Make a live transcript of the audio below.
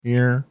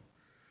Here.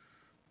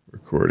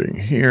 Recording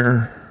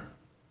here.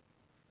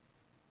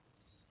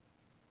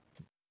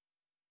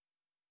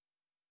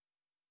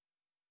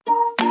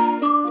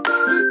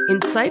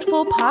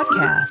 Insightful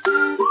podcasts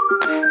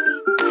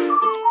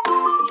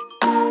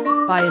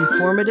by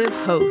informative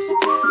hosts.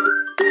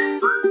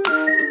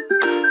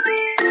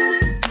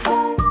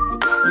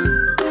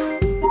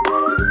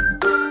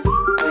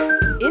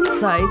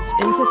 Insights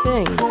into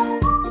Things,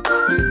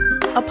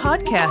 a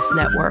podcast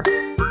network.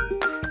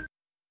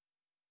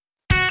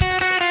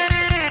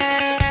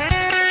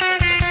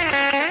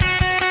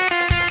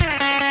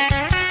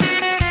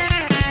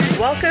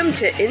 Welcome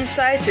to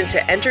Insights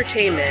into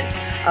Entertainment,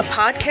 a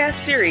podcast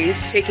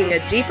series taking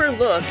a deeper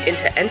look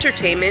into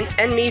entertainment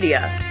and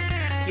media.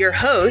 Your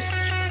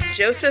hosts,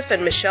 Joseph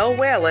and Michelle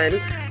Whalen,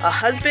 a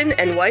husband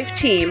and wife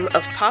team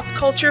of pop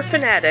culture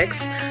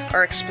fanatics,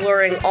 are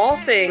exploring all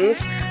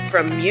things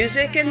from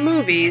music and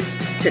movies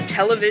to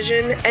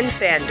television and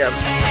fandom.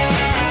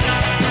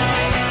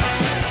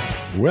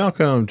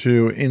 Welcome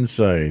to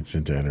Insights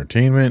into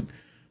Entertainment.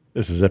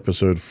 This is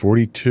episode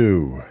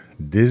 42,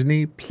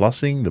 Disney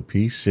Plussing the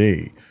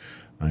PC.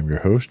 I'm your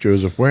host,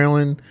 Joseph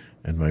Whalen,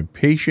 and my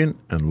patient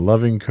and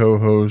loving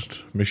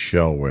co-host,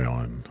 Michelle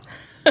Whalen.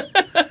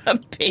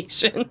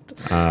 Patient.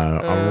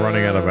 I'm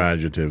running out of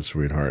adjectives,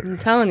 sweetheart. I'm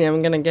telling you,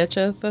 I'm going to get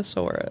you a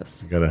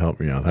thesaurus. You got to help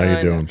me out. How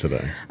you doing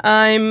today?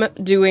 I'm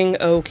doing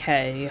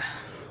okay.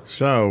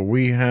 So,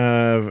 we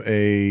have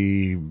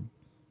a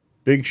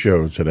big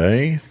show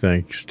today,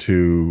 thanks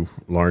to,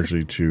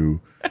 largely to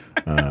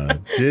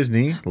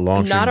Disney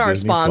launching Not our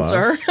Disney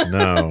sponsor. Plus.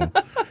 No.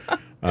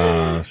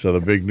 So the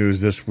big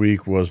news this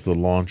week was the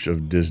launch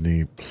of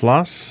Disney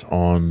Plus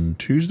on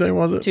Tuesday,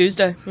 was it?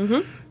 Tuesday.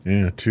 Mm-hmm.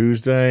 Yeah,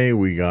 Tuesday.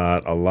 We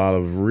got a lot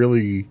of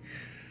really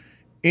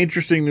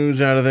interesting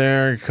news out of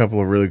there. A couple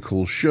of really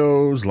cool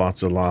shows.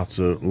 Lots and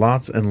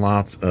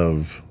lots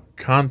of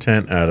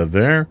content out of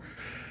there.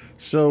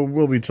 So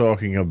we'll be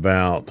talking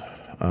about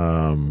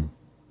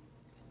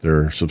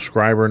their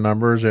subscriber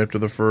numbers after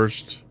the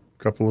first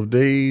couple of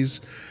days.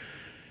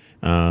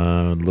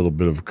 A little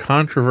bit of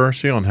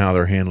controversy on how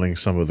they're handling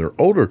some of their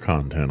older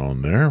content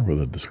on there with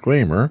a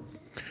disclaimer.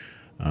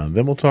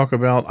 Then we'll talk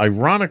about,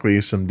 ironically,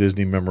 some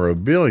Disney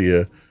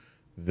memorabilia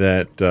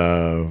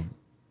that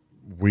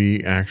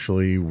we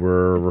actually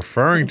were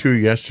referring to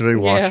yesterday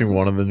watching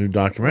one of the new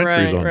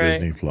documentaries on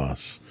Disney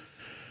Plus.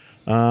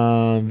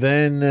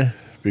 Then,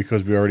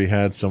 because we already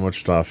had so much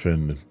stuff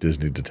in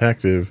Disney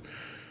Detective,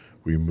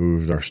 we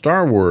moved our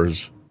Star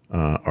Wars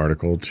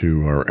article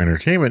to our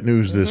entertainment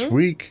news this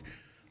week,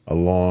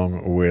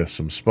 along with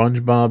some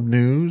SpongeBob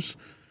news,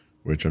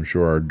 which I'm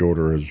sure our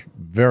daughter is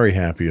very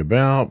happy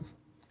about,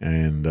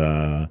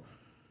 and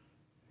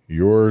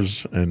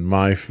yours and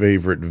my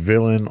favorite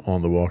villain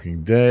on The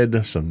Walking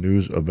Dead, some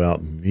news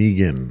about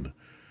Negan,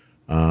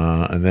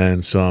 and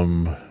then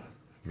some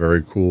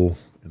very cool,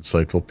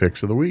 insightful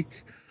picks of the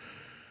week.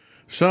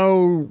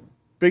 So,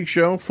 big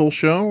show, full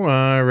show.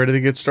 Ready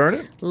to get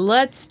started?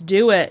 Let's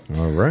do it.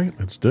 All right,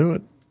 let's do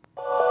it.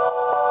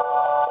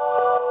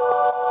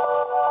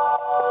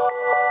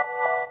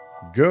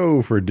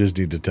 Go for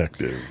Disney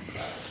Detective.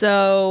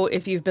 So,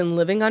 if you've been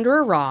living under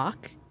a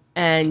rock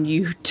and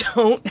you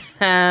don't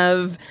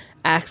have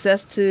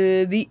access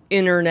to the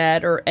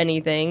internet or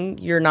anything,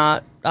 you're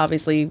not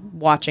obviously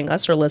watching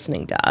us or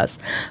listening to us.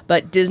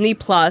 But Disney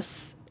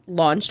Plus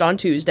launched on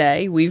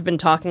Tuesday. We've been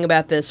talking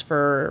about this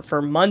for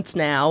months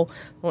now,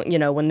 you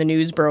know, when the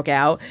news broke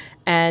out,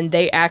 and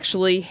they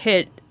actually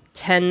hit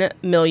 10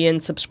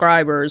 million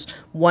subscribers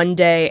one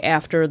day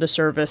after the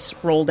service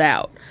rolled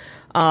out.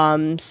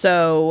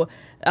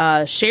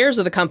 Shares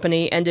of the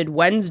company ended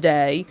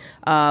Wednesday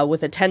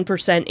with a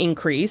 10%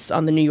 increase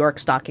on the New York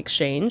Stock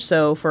Exchange.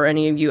 So for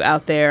any of you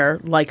out there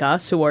like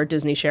us who are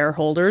Disney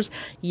shareholders,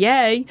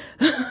 yay.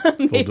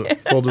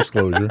 Full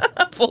disclosure.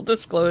 Full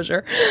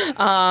disclosure.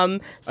 I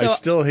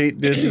still hate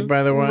Disney,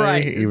 by the way,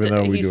 right. even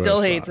though he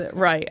still hates it.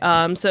 Right.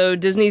 So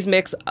Disney's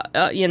mix,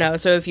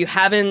 so if you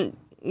haven't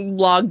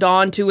logged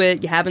on to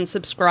it, you haven't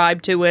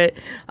subscribed to it,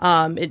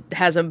 it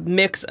has a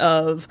mix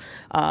of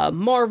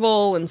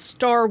Marvel and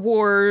Star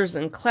Wars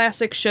and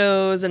classic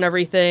shows and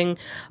everything,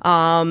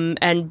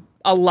 and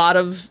a lot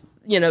of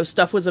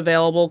stuff was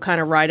available kind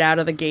of right out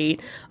of the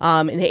gate.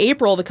 In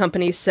April, the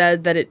company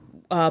said that it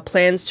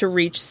plans to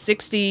reach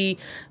 60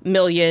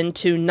 million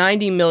to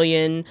 90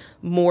 million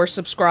more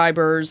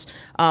subscribers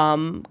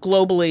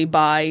globally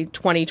by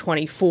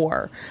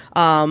 2024.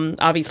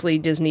 Obviously,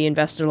 Disney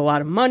invested a lot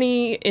of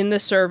money in the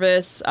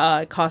service.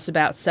 It costs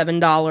about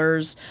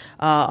 $7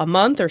 a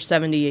month or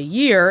 $70 a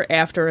year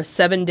after a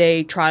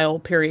 7-day trial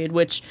period,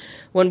 which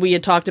when we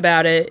had talked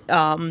about it,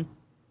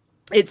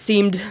 it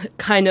seemed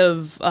kind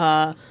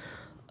of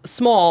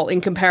small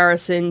in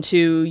comparison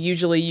to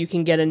usually you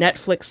can get a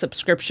Netflix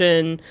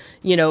subscription,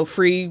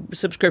 free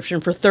subscription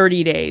for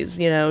 30 days.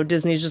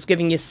 Disney's just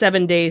giving you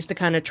 7 days to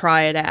kind of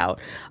try it out.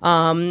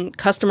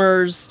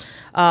 Customers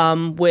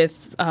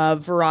with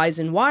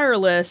Verizon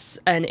Wireless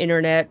and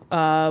Internet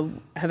have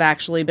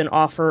actually been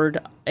offered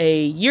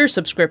a year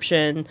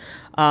subscription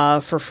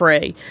for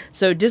free.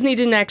 So Disney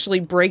didn't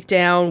actually break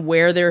down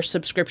where their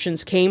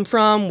subscriptions came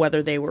from,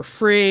 whether they were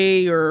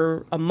free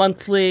or a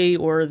monthly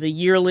or the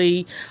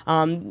yearly.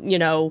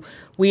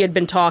 We had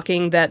been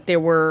talking that there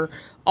were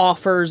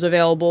offers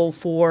available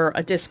for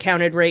a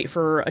discounted rate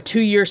for a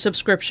 2-year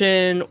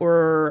subscription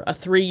or a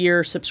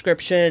 3-year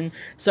subscription.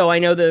 So I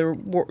know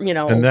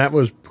and that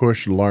was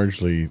pushed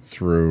largely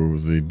through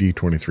the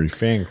D23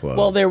 fan club.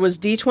 Well, there was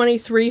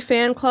D23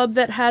 fan club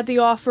that had the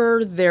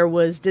offer. There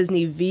was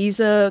Disney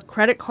Visa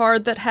credit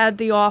card that had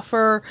the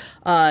offer.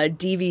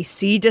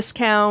 DVC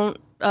discount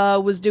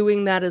was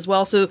doing that as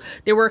well. So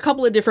there were a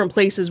couple of different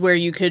places where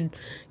you could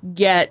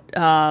get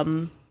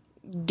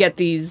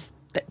these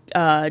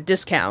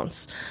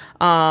discounts.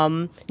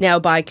 Now,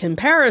 by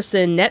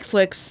comparison,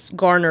 Netflix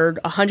garnered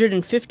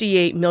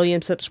 158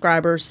 million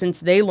subscribers since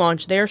they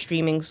launched their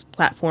streaming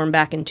platform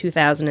back in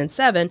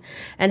 2007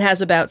 and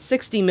has about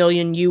 60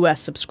 million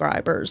U.S.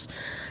 subscribers.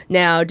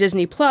 Now,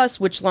 Disney Plus,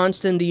 which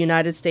launched in the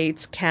United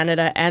States,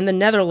 Canada, and the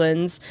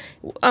Netherlands,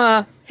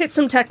 hit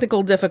some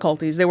technical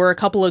difficulties. There were a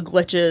couple of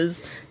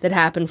glitches that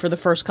happened for the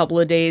first couple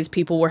of days.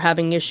 People were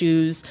having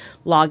issues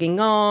logging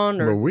on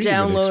or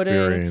downloading. We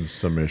experienced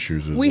some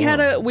issues as well.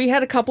 We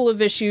had a couple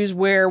of issues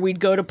where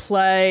we'd go to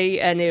play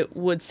and it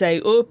would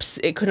say, "Oops,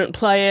 it couldn't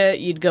play it."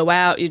 You'd go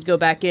out, you'd go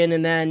back in,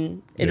 and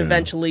then it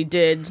eventually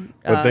did.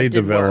 But they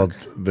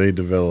developed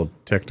work.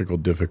 Technical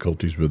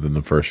difficulties within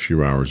the first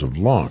few hours of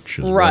launch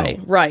as well.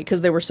 Right,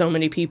 because there were so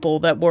many people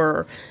that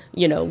were,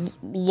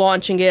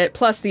 launching it.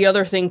 Plus, the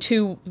other thing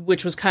too,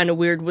 which was kind of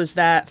weird, was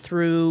that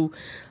through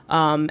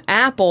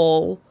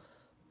Apple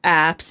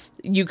apps,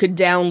 you could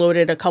download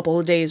it a couple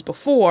of days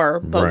before,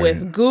 but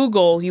with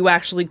Google, you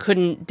actually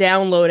couldn't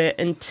download it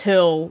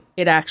until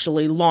it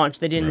actually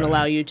launched. They didn't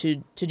allow you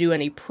to do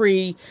any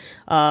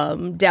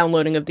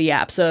downloading of the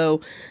app.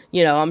 So,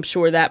 I'm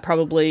sure that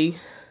probably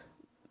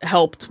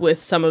helped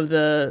with some of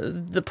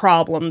the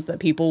problems that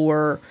people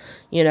were,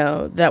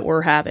 that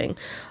were having.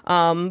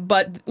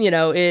 But,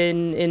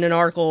 in an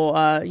article,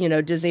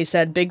 Disney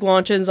said big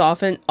launches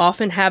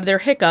often have their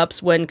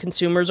hiccups when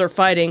consumers are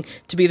fighting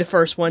to be the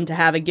first one to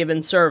have a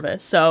given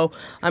service. So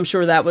I'm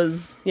sure that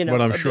was,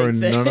 But I'm sure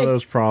none of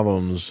those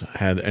problems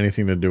had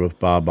anything to do with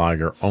Bob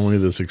Iger. Only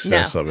the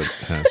success of it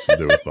has to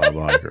do with Bob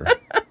Iger.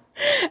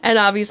 And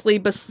obviously,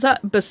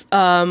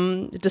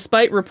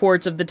 despite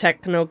reports of the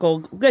technical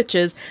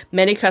glitches,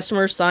 many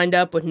customers signed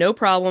up with no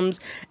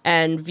problems,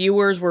 and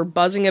viewers were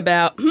buzzing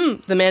about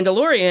The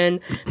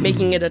Mandalorian,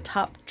 making it a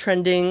top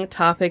trending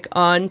topic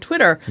on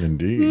Twitter.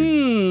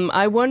 Indeed.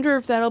 I wonder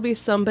if that'll be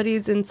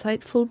somebody's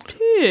insightful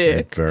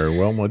pick. Very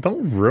well. Well,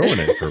 don't ruin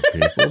it for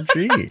people.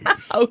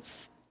 Jeez. Oh,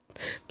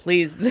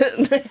 please,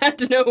 they had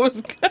to know it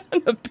was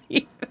going to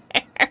be there.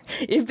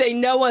 If they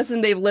know us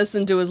and they've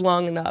listened to us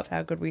long enough,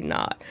 how could we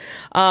not?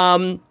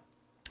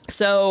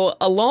 So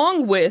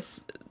along with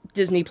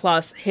Disney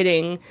Plus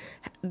hitting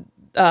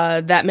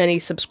that many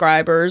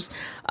subscribers,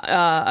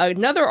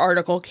 another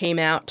article came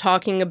out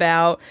talking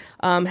about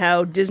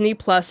how Disney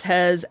Plus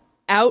has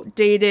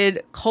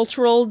outdated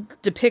cultural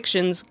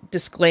depictions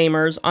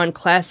disclaimers on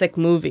classic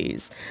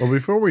movies. Well,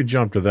 before we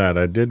jump to that,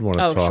 I did want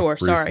to talk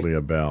briefly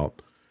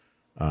about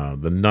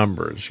the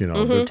numbers.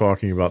 They're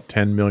talking about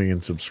 10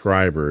 million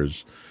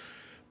subscribers.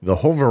 The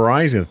whole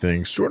Verizon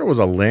thing sort of was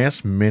a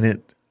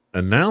last-minute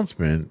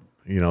announcement.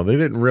 They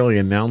didn't really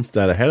announce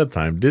that ahead of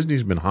time.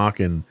 Disney's been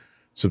hawking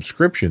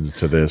subscriptions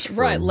to this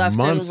for left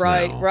months and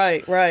right,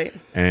 now. Right.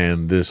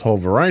 And this whole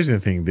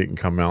Verizon thing didn't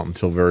come out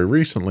until very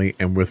recently.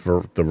 And with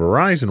the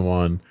Verizon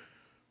one,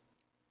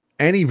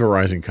 any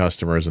Verizon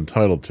customer is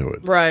entitled to it.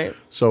 Right.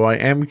 So I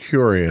am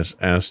curious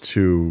as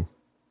to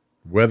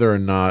whether or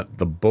not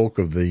the bulk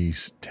of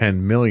these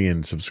 10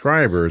 million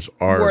subscribers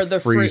are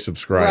free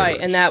subscribers. Right,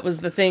 and that was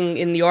the thing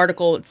in the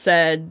article. It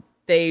said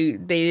they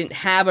didn't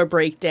have a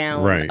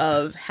breakdown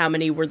of how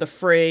many were the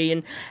free.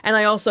 And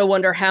I also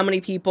wonder how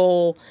many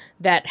people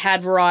that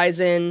had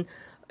Verizon,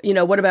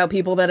 what about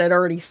people that had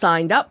already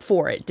signed up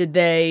for it? Did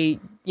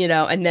they,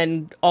 and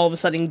then all of a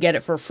sudden get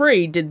it for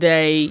free? Did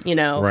they,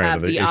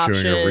 have the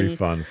option? Issuing a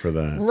refund for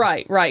that?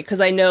 Right,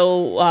 because I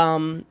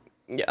know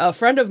a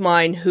friend of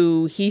mine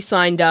who he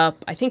signed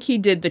up, I think he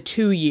did the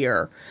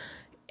 2-year,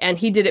 and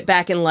he did it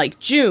back in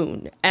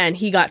June, and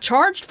he got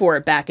charged for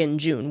it back in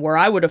June, where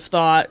I would have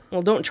thought,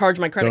 well, don't charge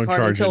my credit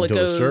card until it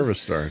goes, the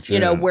service starts.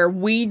 Where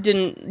we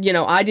didn't,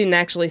 I didn't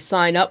actually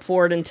sign up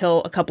for it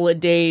until a couple of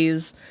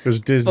days because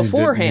Disney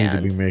beforehand.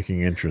 Didn't need to be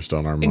making interest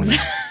on our money.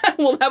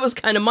 Exactly. Well, that was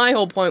kind of my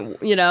whole point,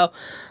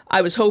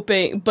 I was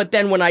hoping, but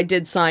then when I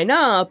did sign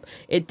up,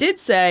 it did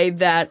say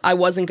that I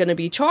wasn't going to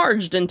be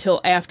charged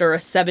until after a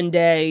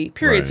 7-day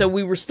period. Right. So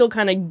we were still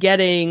kind of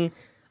getting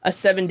a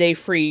 7-day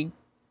free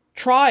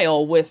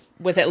trial with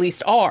at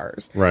least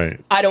ours. Right.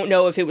 I don't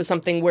know if it was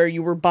something where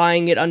you were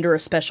buying it under a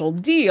special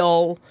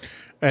deal.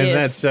 And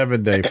that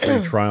 7-day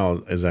free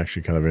trial is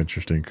actually kind of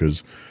interesting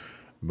because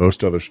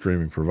Most other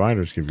streaming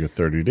providers give you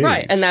 30 days.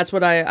 Right, and that's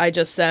what I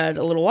just said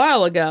a little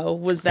while ago,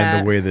 was that...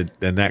 And the way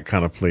that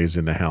kind of plays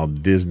into how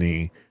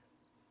Disney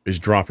is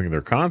dropping their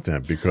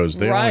content, because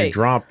they only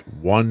dropped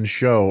one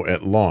show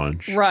at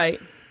launch. Right.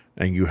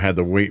 And you had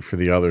to wait for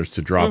the others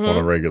to drop on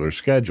a regular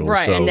schedule.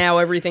 Right, so, and now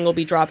everything will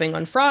be dropping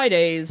on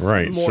Fridays,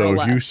 right. more So or if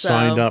less. you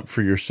signed up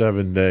for your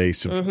 7-day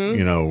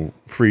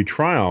free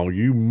trial,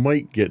 you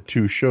might get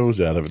 2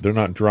 shows out of it. They're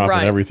not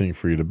dropping everything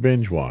for you to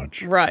binge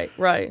watch. Right,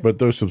 right. But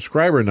those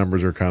subscriber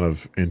numbers are kind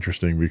of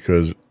interesting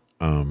because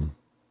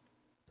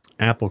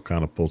Apple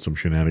kind of pulled some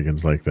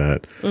shenanigans like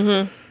that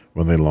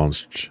when they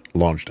launched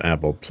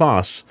Apple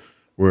Plus,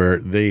 where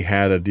they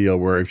had a deal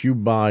where if you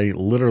buy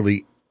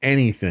literally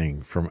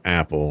anything from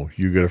Apple,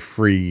 you get a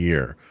free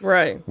year.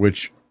 Right.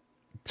 Which,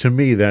 to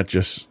me, that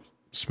just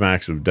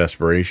smacks of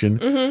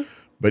desperation.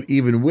 But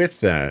even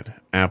with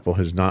that, Apple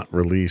has not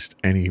released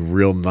any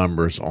real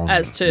numbers on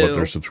what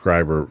their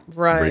subscriber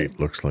rate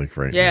looks like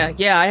now.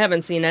 Yeah, I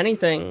haven't seen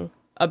anything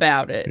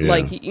about it.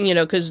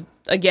 Yeah. Because,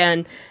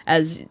 again,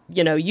 as,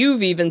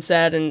 you've even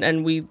said,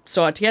 and we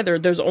saw it together,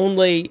 there's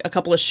only a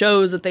couple of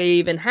shows that they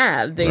even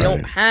have. They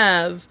don't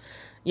have...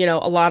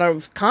 a lot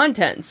of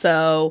content.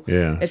 So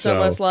it's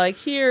almost like,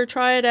 here,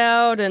 try it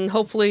out, and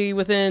hopefully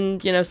within,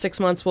 6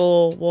 months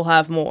we'll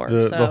have more.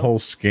 The whole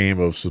scheme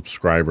of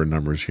subscriber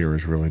numbers here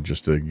is really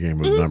just a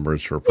game of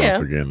numbers for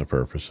propaganda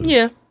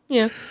purposes.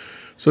 Yeah.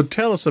 So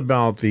tell us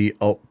about the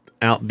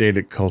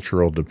outdated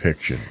cultural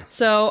depiction.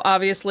 So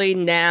obviously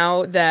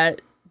now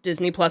that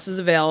Disney Plus is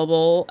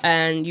available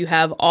and you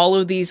have all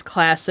of these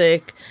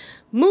classic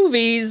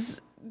movies,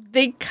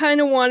 they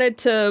kind of wanted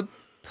to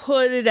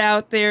put it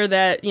out there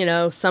that,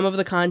 some of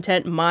the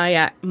content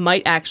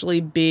might actually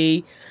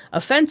be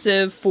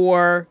offensive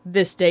for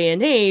this day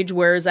and age,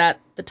 whereas at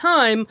the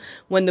time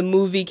when the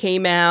movie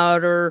came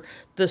out or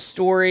the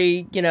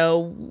story,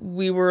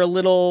 we were a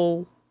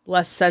little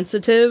less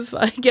sensitive,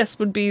 I guess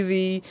would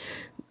be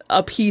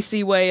a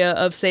PC way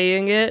of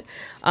saying it.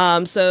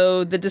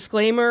 So the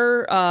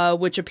disclaimer,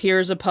 which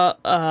appears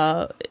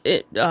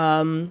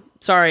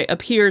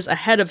appears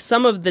ahead of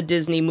some of the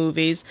Disney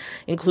movies,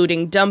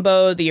 including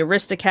Dumbo, The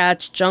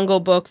Aristocats,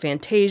 Jungle Book,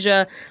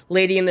 Fantasia,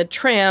 Lady and the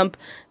Tramp,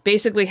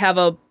 basically have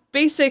a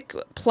basic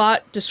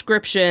plot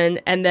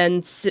description and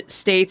then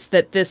states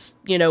that this,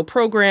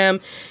 program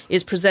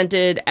is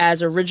presented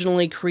as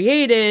originally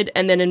created,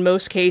 and then in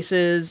most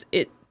cases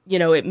it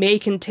may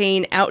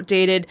contain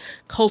outdated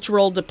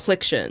cultural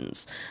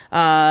depictions.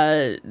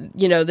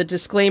 The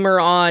disclaimer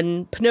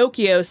on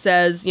Pinocchio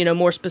says,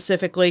 more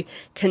specifically,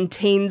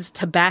 contains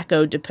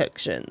tobacco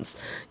depictions,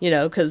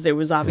 because there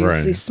was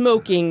obviously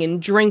smoking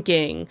and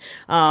drinking,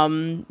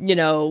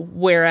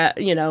 where,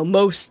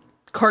 most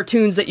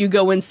cartoons that you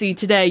go and see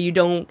today, you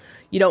don't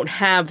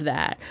have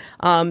that.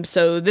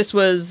 So this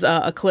was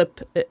a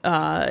clip,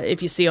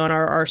 if you see on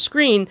our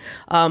screen,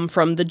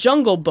 from the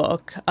Jungle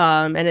Book,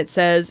 and it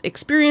says,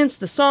 experience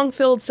the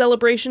song-filled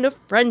celebration of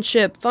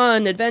friendship,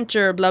 fun,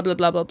 adventure, blah, blah,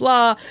 blah, blah,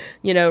 blah,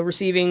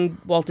 receiving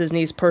Walt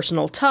Disney's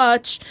personal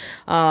touch,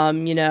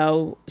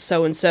 so-and-so,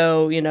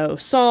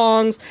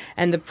 songs,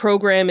 and the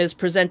program is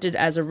presented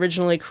as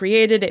originally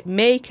created. It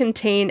may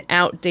contain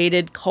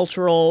outdated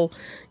cultural,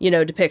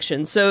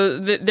 depictions. So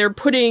they're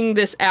putting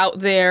this out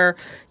there,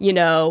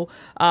 some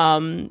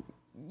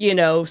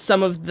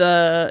of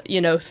the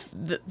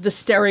the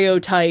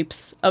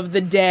stereotypes of the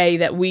day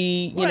that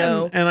we,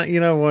 And you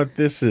know what?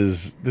 This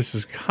is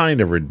kind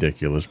of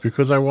ridiculous,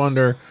 because I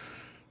wonder,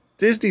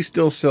 Disney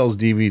still sells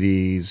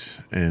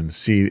DVDs and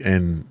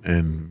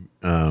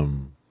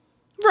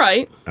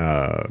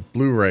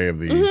Blu-ray of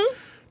these.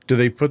 Do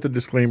they put the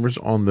disclaimers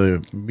on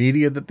the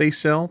media that they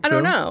sell too? I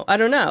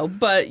don't know.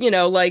 But,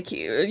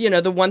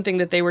 the one thing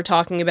that they were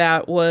talking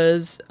about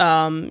was,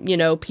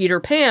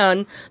 Peter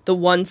Pan, the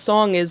one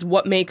song is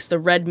What Makes the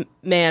Red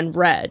Man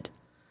Red.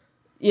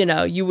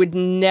 You would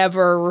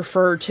never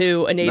refer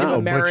to a Native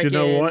American. But you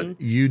know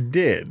what? You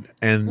did.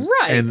 And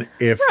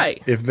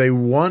if they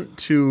want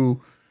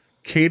to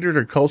cater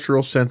to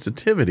cultural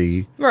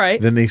sensitivity,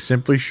 then they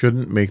simply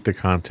shouldn't make the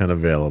content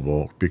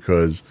available,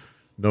 because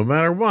no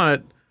matter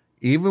what,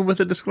 even with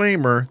a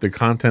disclaimer, the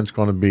content's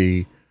going to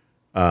be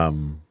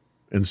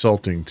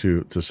insulting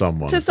to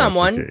someone. To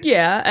someone,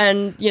 yeah.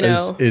 And,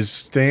 Is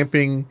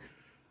stamping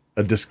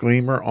a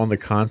disclaimer on the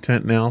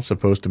content now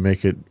supposed to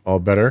make it all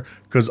better?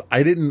 Because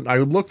I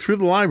looked through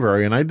the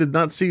library and I did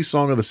not see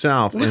Song of the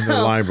South in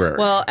the library.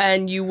 Well,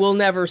 and you will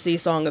never see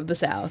Song of the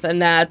South, and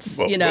that's,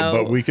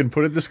 But we can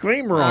put a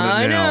disclaimer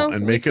on it now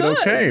and make it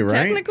okay, right?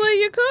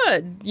 Technically you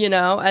could,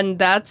 and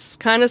that's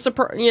kind of,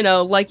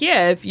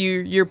 if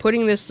you're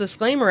putting this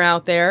disclaimer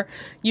out there,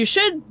 you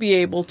should be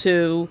able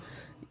to,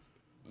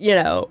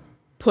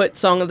 put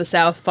Song of the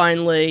South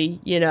finally,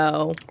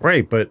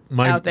 Right, but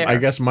out there. I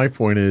guess my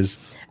point is,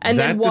 and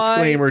that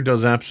disclaimer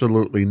does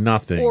absolutely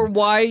nothing. Or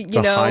why,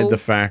 to hide the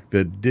fact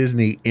that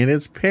Disney in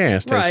its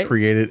past has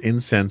created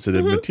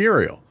insensitive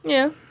material.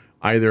 Yeah.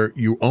 Either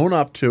you own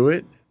up to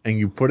it and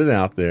you put it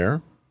out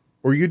there,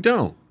 or you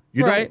don't.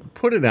 You Right. don't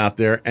put it out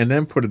there and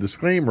then put a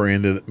disclaimer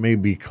in that it may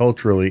be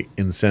culturally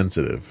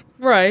insensitive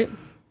Right.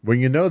 when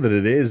you know that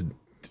it is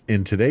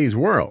in today's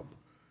world.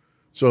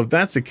 So if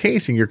that's the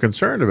case and you're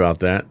concerned about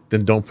that,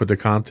 then don't put the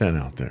content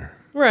out there.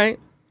 Right.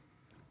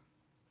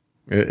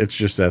 It's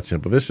just that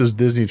simple. This is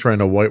Disney trying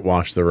to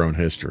whitewash their own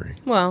history,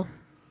 Well,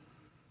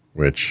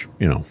 which,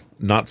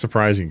 not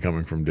surprising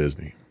coming from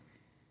Disney.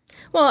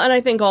 Well, and I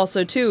think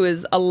also, too,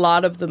 is a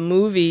lot of the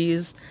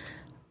movies,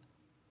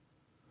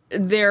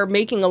 they're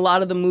making a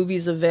lot of the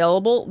movies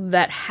available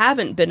that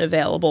haven't been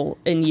available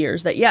in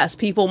years. That, yes,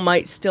 people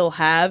might still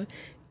have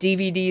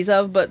DVDs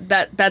of, but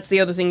that's the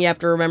other thing you have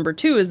to remember,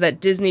 too, is that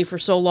Disney for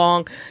so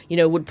long,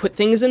 would put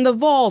things in the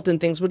vault and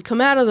things would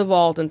come out of the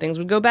vault and things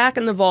would go back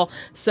in the vault.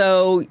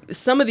 So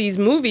some of these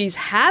movies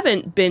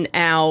haven't been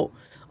out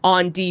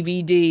on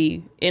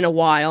DVD in a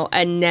while,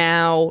 and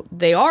now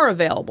they are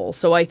available.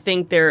 So I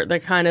think they're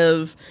kind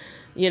of,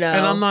 And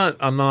I'm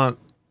not,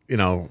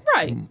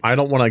 Right. I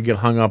don't want to get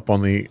hung up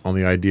on the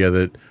idea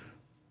that,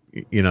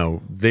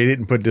 they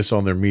didn't put this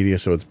on their media,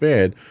 so it's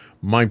bad.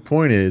 My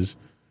point is,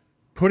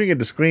 putting a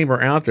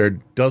disclaimer out there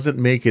doesn't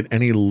make it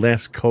any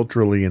less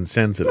culturally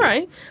insensitive.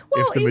 Right.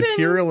 Well, if the even,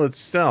 material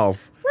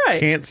itself Right.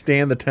 can't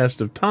stand the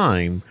test of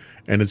time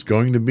and it's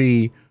going to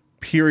be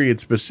period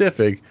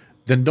specific,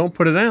 then don't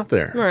put it out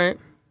there. Right.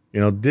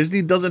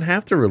 Disney doesn't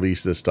have to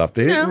release this stuff.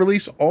 They didn't No.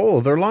 release all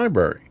of their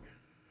library.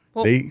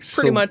 Well, They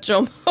pretty much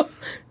Song of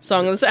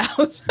the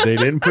South. They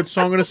didn't put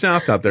Song of the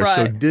South out there.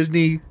 So Right.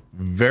 Disney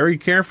very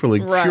carefully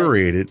Right.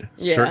 curated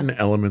Yeah. certain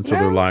elements of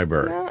their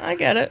library. No, I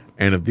get it.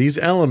 And if these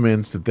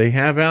elements that they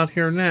have out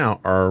here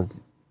now are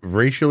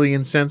racially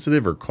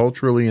insensitive or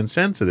culturally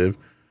insensitive,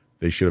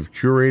 they should have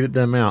curated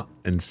them out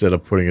instead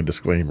of putting a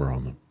disclaimer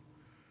on them.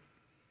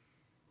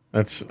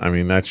 That's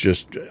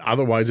just,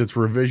 otherwise it's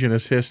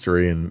revisionist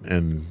history.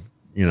 And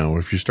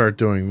if you start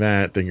doing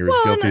that, then you're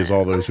as guilty as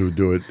all those who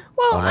do it.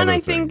 Well, on and other I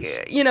things.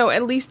 think,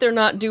 at least they're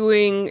not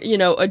doing,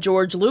 a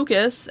George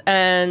Lucas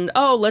and,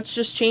 let's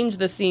just change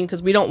the scene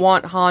because we don't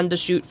want Han to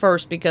shoot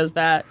first because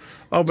that.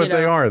 Oh, but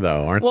they are,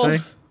 though, aren't Well- they?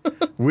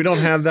 We don't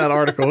have that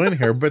article in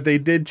here, but they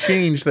did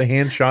change the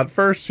hand shot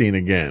first scene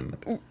again.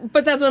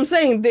 But that's what I'm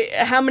saying.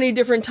 How many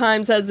different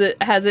times has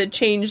it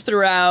changed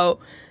throughout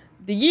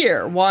the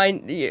year? Why,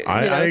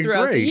 I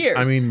throughout agree. the years?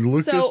 I mean,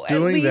 Lucas So, at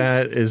doing least-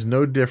 that is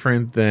no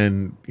different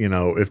than,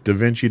 if Da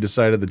Vinci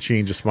decided to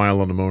change a smile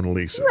on the Mona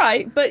Lisa.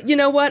 Right, but you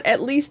know what?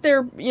 At least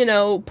they're,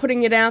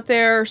 putting it out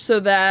there so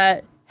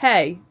that,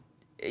 hey,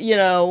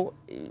 go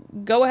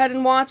ahead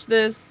and watch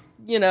this,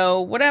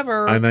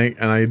 whatever. And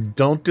I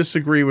don't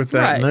disagree with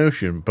that Right.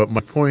 notion, but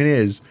my point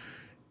is,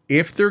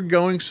 if they're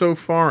going so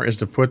far as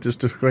to put this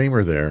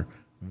disclaimer there,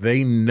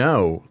 they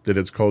know that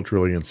it's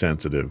culturally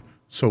insensitive.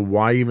 So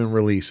why even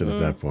release it at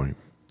that point?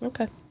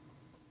 Okay.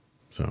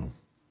 So,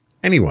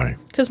 anyway.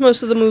 Because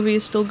most of the movie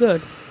is still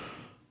good.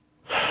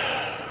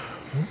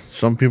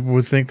 Some people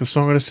would think the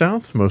Song of the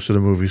South, most of the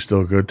movie's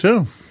still good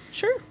too.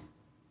 Sure.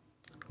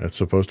 That's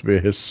supposed to be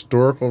a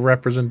historical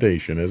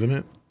representation, isn't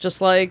it?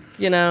 Just like,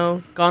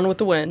 Gone with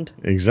the Wind.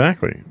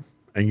 Exactly.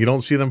 And you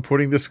don't see them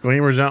putting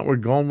disclaimers out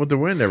with Gone with the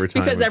Wind every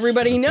time. Because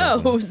everybody it's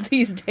something. knows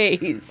these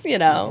days, so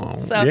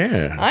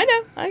yeah. I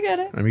know, I get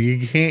it. I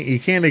mean, you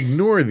can't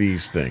ignore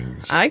these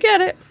things. I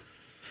get it.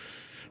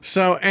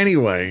 So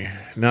anyway,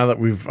 now that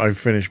I've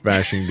finished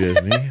bashing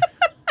Disney,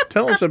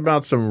 tell us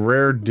about some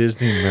rare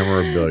Disney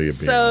memorabilia.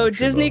 So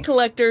Disney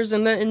collectors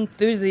and the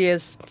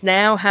enthusiasts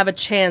now have a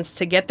chance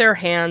to get their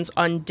hands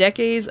on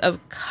decades of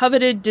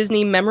coveted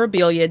Disney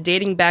memorabilia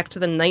dating back to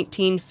the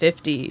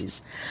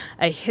 1950s.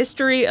 A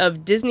History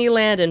of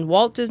Disneyland and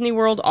Walt Disney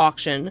World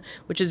auction,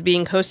 which is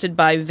being hosted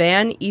by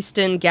Van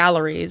Easton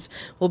Galleries,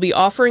 will be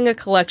offering a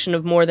collection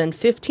of more than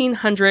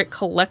 1,500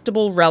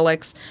 collectible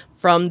relics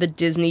from the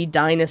Disney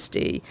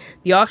dynasty.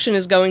 The auction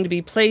is going to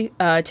be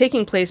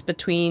taking place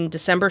between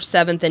December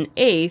 7th and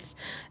 8th,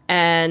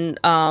 and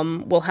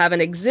we'll have an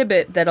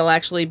exhibit that'll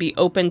actually be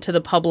open to the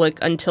public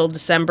until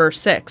December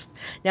 6th.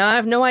 Now, I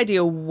have no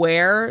idea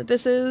where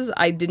this is.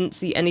 I didn't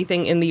see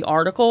anything in the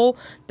article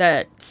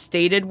that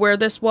stated where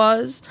this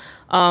was.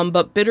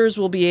 But bidders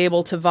will be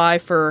able to vie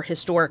for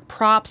historic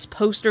props,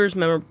 posters,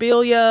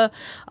 memorabilia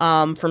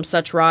from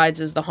such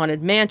rides as the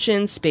Haunted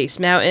Mansion, Space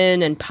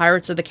Mountain, and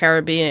Pirates of the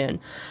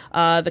Caribbean.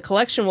 The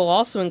collection will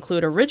also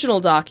include original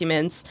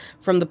documents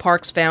from the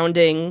park's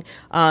founding,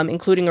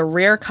 including a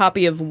rare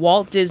copy of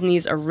Walt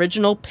Disney's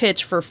original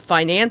pitch for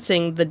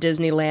financing the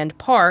Disneyland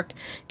park,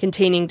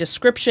 containing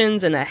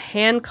descriptions and a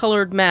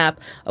hand-colored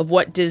map of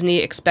what Disney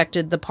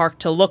expected the park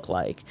to look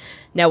like.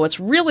 Now, what's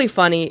really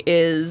funny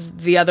is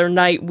the other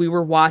night we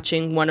were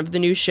watching one of the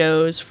new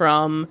shows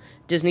from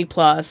Disney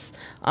Plus,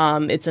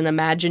 It's an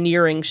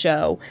Imagineering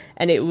show,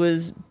 and it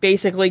was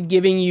basically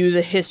giving you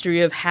the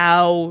history of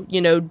how,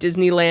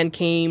 Disneyland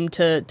came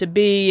to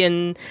be,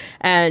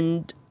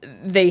 and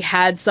they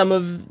had some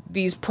of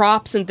these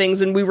props and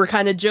things, and we were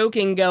kind of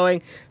joking,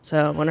 going,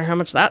 so I wonder how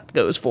much that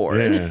goes for.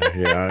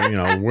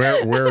 Yeah.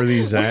 Where are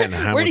these at, and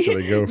how much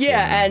do they go for?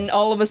 Yeah, and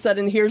all of a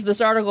sudden, here's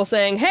this article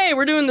saying, hey,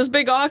 we're doing this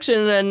big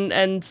auction,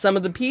 and some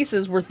of the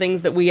pieces were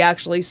things that we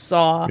actually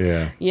saw.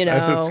 Yeah.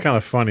 It's kind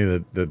of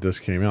funny that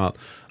this came out.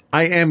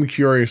 I am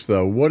curious,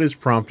 though, what is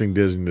prompting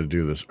Disney to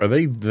do this? Are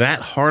they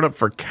that hard up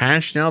for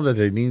cash now that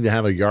they need to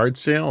have a yard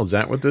sale? Is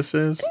that what this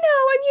is? No,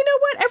 and you know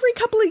what? Every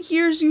couple of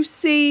years you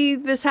see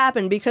this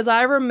happen, because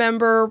I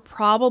remember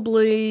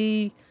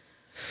probably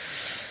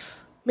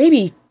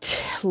maybe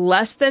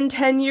less than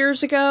 10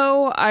 years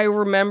ago, I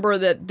remember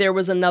that there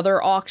was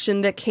another auction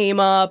that came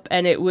up,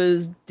 and it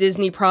was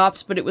Disney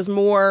props, but it was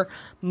more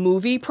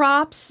movie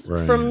props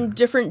from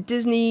different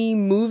Disney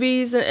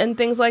movies and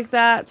things like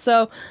that.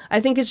 So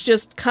I think it's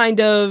just kind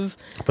of...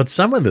 But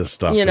some of this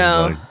stuff is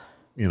like,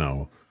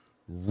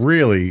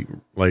 really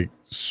like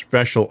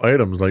special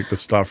items, like the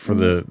stuff for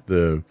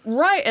the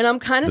Right, and I'm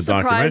kind of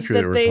surprised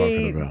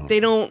that they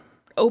don't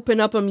open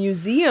up a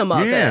museum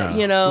of it,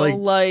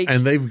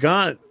 and they've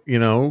got,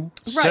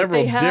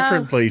 several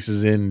different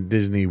places in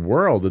Disney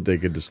World that they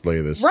could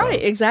display this stuff.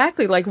 Right,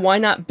 exactly. Like, why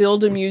not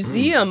build a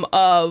museum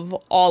of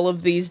all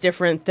of these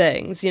different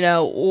things,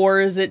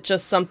 or is it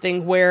just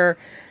something where,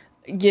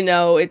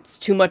 it's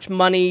too much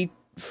money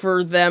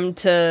for them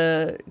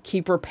to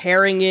keep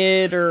repairing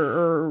it,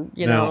 or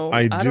now,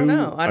 I don't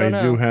know. I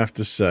do have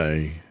to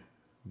say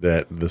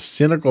that the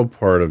cynical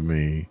part of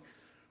me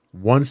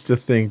wants to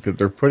think that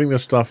they're putting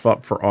this stuff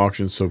up for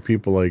auction so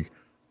people like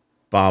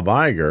Bob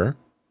Iger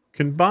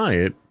can buy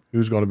it,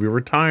 who's going to be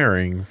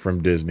retiring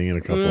from Disney in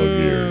a couple of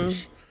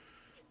years.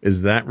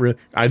 Is that real?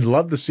 I'd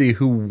love to see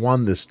who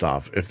won this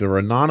stuff. If they're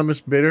anonymous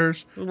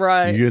bidders,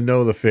 right?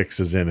 The fix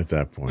is in at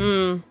that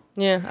point.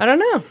 Yeah, I don't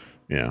know.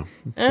 Yeah.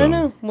 I don't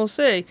know. We'll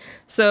see.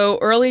 So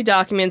early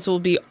documents will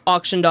be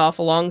auctioned off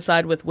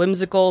alongside with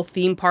whimsical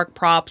theme park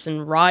props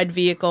and ride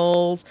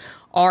vehicles,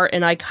 art,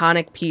 and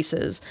iconic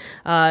pieces.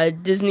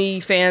 Disney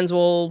fans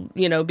will,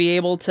 be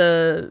able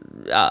to,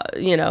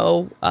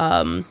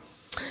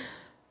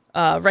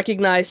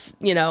 recognize,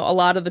 a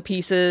lot of the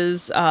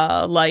pieces,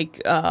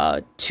 like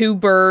two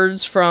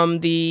birds from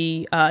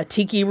the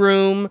Tiki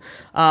Room,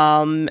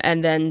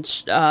 and then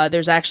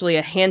there's actually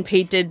a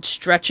hand-painted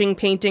stretching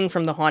painting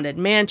from the Haunted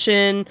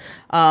Mansion,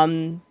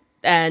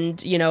 and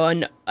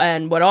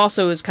what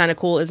also is kind of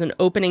cool is an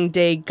opening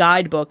day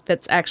guidebook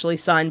that's actually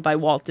signed by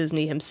Walt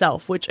Disney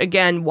himself, which,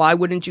 again, why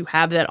wouldn't you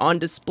have that on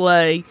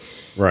display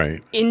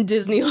in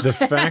Disneyland? The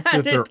fact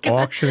that they're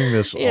auctioning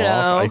this off,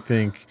 I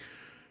think,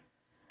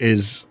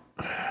 is...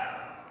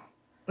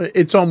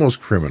 It's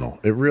almost criminal.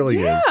 It really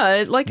is.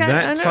 Yeah, like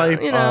that I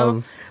type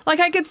of... Like,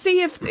 I could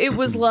see if it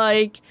was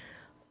like,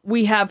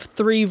 we have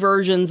 3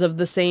 versions of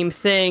the same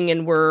thing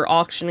and we're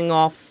auctioning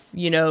off,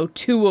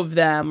 2 of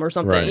them or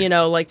something,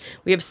 like,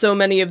 we have so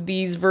many of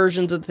these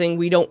versions of the thing,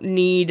 we don't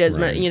need as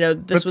many,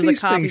 this was a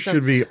copy. These things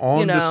should be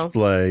on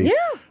display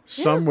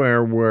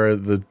somewhere where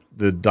the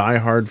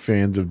diehard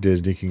fans of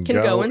Disney can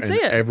go and see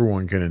it.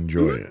 Everyone can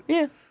enjoy it.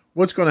 Yeah.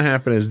 What's going to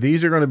happen is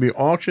these are going to be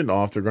auctioned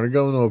off. They're going to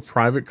go into a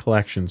private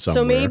collection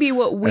somewhere. So maybe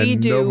what we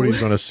do, nobody's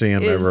going to see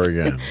them ever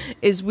again.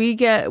 Is we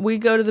go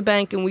to the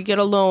bank and we get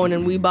a loan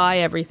and we buy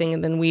everything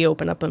and then we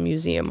open up a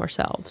museum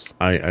ourselves.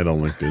 I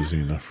don't like Disney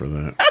enough for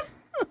that.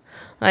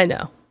 I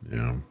know.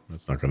 Yeah,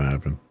 that's not going to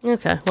happen.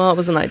 Okay, well, it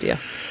was an idea.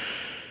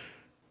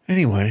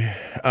 Anyway,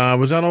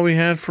 was that all we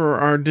had for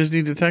our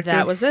Disney detective?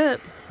 That was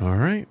it. All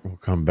right, we'll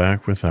come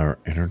back with our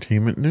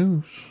entertainment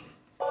news.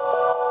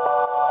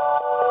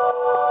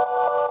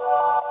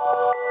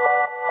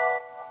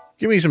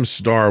 Give me some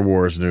Star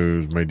Wars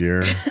news, my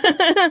dear.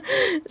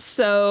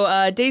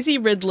 So Daisy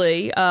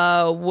Ridley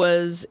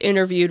was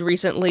interviewed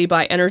recently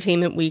by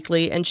Entertainment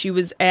Weekly, and she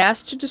was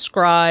asked to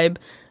describe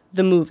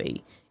the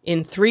movie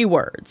in 3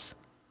 words,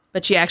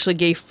 but she actually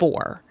gave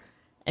 4.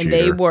 And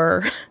they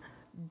were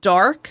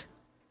dark,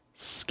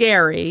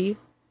 scary,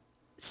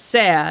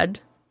 sad,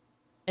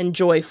 and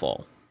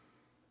joyful.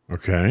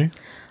 Okay.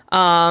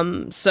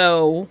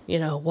 So,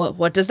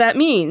 what does that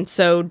mean?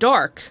 So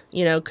dark,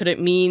 could it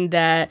mean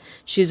that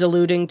she's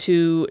alluding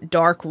to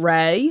Dark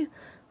Rey,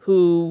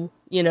 who,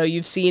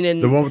 you've seen in...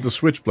 The one with the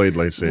switchblade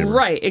lightsaber.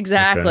 Right,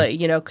 exactly.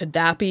 Okay. Could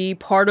that be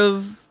part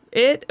of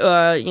it?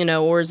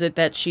 Or is it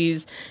that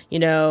she's,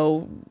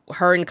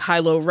 her and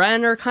Kylo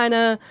Ren are kind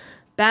of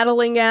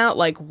battling out?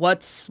 Like,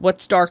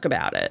 what's dark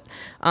about it?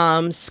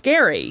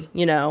 Scary,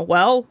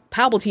 well,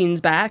 Palpatine's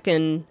back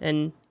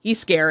and he's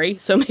scary,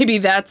 so maybe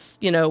that's,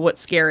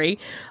 what's scary.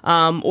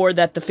 Or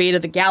that the fate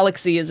of the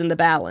galaxy is in the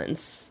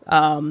balance.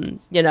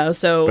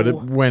 So...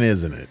 But when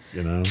isn't it,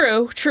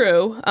 True.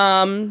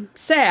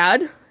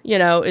 Sad,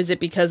 is it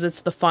because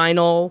it's the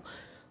final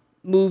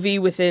movie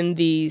within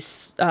the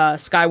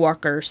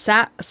Skywalker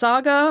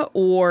saga?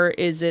 Or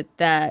is it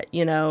that,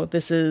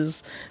 this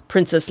is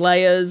Princess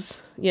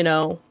Leia's,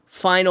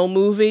 final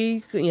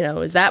movie?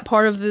 Is that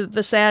part of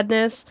the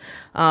sadness?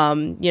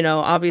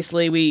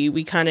 Obviously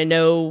we kind of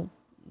know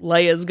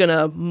Leia's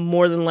gonna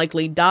more than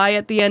likely die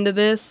at the end of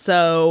this,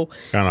 so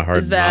kind of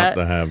hard not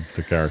to have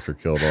the character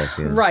killed off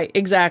there. Right,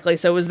 exactly.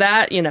 So is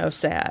that,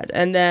 sad?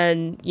 And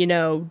then,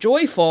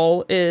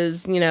 joyful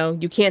is,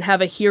 you can't have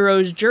a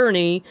hero's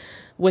journey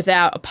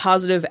without a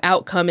positive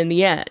outcome in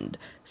the end.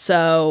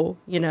 So,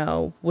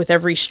 with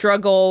every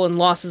struggle and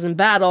losses and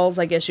battles,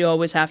 I guess you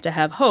always have to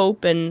have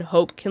hope, and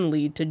hope can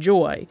lead to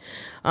joy.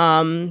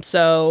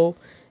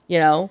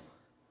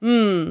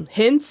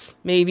 Hints,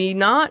 maybe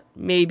not,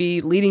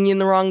 maybe leading you in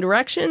the wrong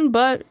direction,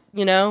 but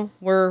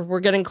we're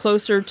getting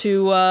closer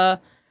to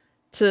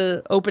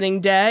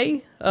opening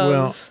day.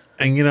 I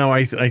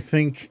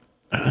think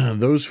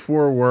those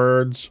 4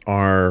 words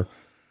are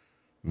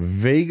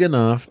vague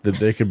enough that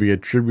they could be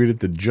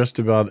attributed to just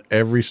about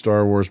every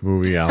Star Wars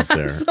movie out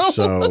there.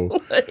 So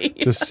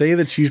to say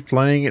that she's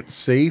playing it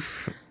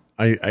safe,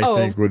 I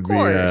think would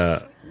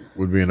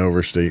be an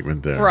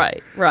overstatement there.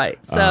 Right.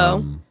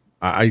 So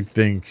I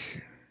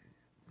think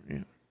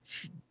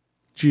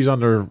she's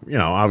under,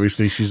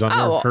 obviously she's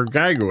under her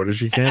gag order.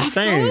 She can't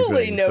say anything.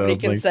 Absolutely, nobody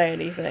can say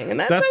anything, and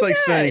that's okay. Like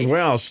saying,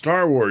 well,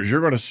 Star Wars,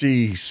 you're going to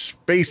see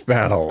space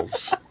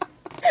battles.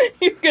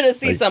 You're going to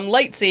see some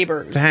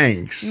lightsabers.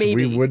 Thanks.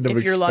 Maybe, we wouldn't have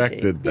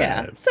expected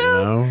that. Yeah.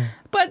 So,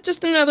 but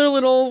just another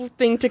little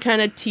thing to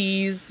kind of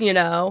tease,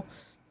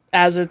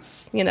 as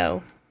it's,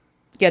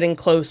 getting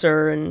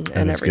closer and it's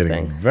everything.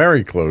 Getting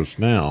very close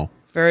now.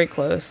 Very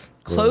close.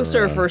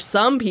 Closer for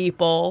some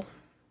people.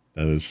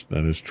 That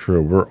is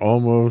true. We're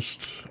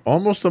almost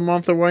a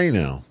month away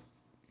now.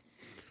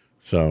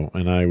 So,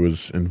 and I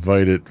was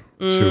invited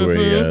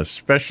to a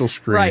special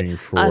screening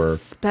for a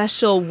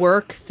special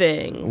work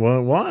thing. Well,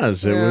 it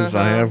was. It was.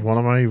 I have one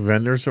of my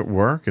vendors at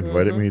work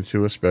invited me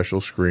to a special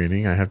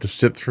screening. I have to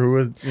sit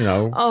through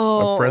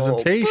a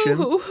presentation.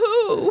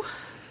 Boo-hoo-hoo.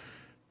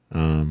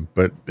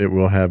 But it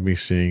will have me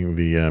seeing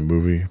the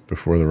movie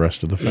before the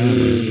rest of the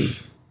family.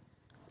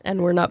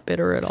 And we're not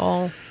bitter at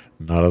all.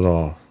 Not at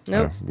all.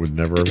 Nope. I would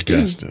never have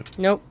guessed it.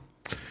 Nope.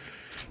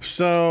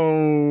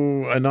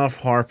 So, enough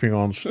harping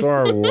on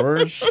Star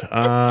Wars.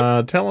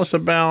 Tell us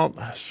about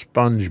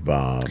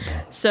SpongeBob.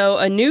 So,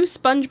 a new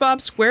SpongeBob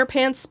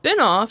SquarePants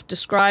spinoff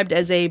described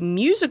as a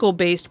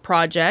musical-based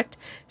project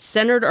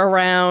centered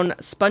around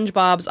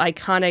SpongeBob's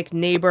iconic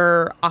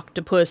neighbor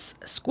octopus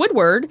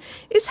Squidward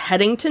is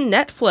heading to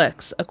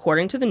Netflix,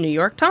 according to the New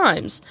York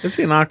Times. Is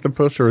he an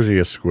octopus or is he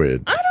a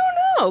squid? I don't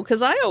know,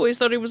 because I always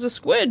thought he was a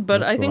squid,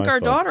 but I think our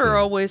daughter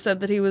always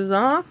said that he was an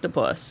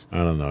octopus. I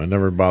don't know. I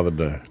never bothered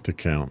to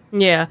count.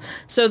 Yeah.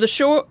 So the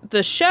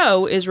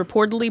show is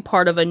reportedly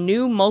part of a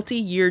new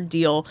multi-year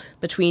deal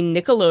between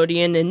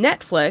Nickelodeon and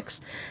Netflix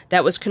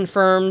that was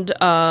confirmed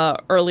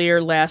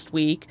earlier last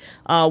week.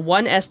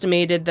 One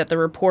estimated that the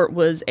report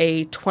was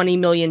a $20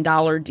 million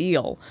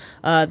deal.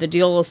 The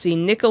deal will see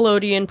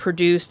Nickelodeon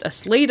produced a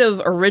slate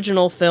of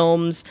original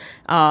films,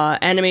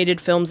 animated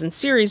films and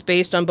series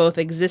based on both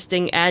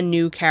existing and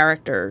new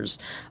characters.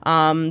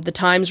 The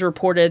Times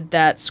reported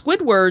that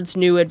Squidward's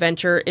new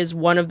adventure is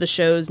one of the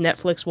shows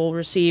Netflix will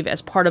receive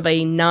as part of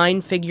a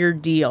 9-figure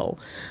deal.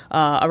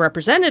 A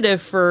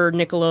representative for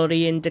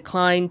Nickelodeon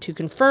declined to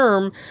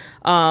confirm,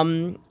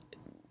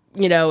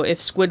 if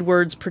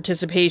Squidward's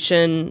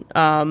participation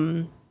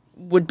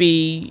would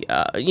be,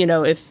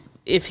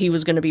 if he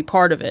was going to be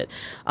part of it.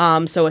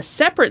 So a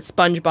separate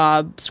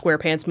SpongeBob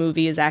SquarePants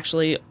movie is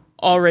actually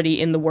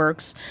already in the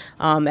works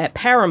at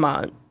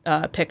Paramount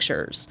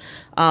Pictures.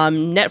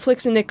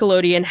 Netflix and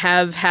Nickelodeon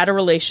have had a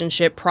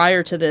relationship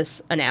prior to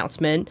this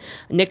announcement.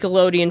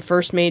 Nickelodeon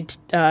first made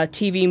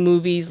TV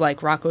movies like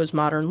Rocko's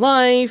Modern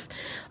Life,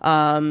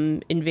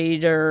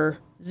 Invader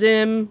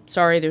Zim.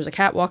 Sorry, there's a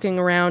cat walking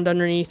around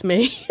underneath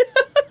me.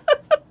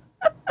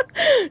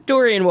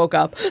 Dorian woke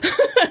up.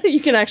 You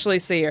can actually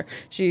see her.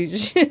 She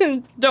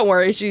don't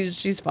worry,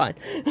 she's fine.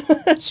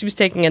 She was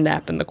taking a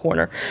nap in the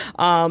corner.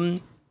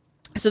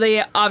 So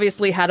they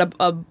obviously had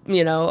a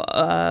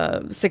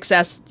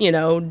success,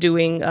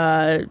 doing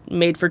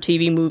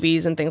made-for-TV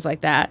movies and things like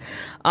that.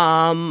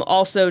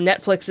 Also,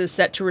 Netflix is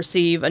set to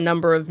receive a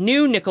number of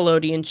new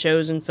Nickelodeon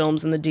shows and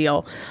films in the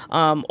deal.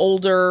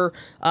 Older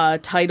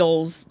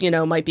titles,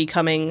 might be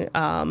coming,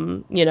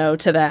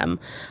 to them.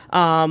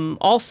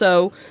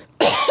 Also,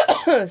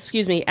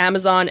 excuse me,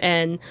 Amazon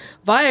and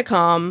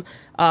Viacom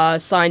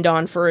signed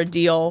on for a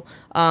deal,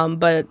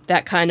 but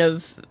that kind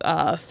of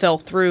fell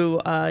through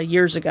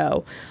years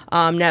ago.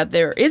 Now,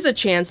 there is a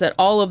chance that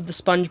all of the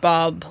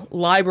SpongeBob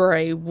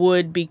library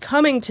would be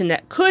coming to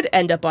could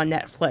end up on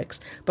Netflix,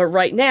 but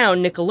right now,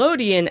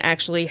 Nickelodeon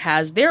actually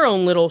has their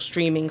own little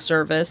streaming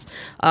service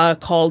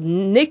called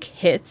Nick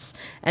Hits,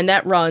 and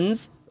that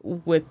runs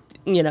with,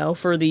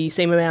 for the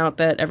same amount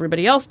that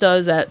everybody else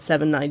does at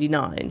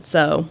 $7.99.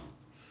 So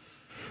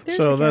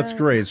that's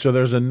great. So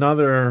there's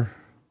another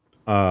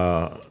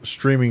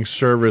streaming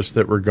service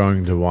that we're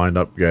going to wind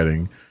up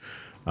getting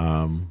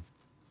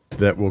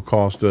that will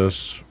cost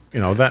us,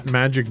 that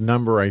magic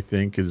number, I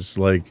think, is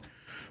like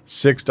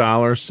 $6,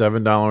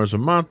 $7 a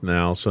month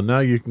now. So now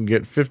you can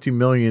get 50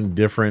 million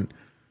different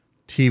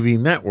TV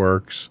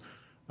networks,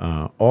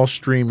 all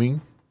streaming,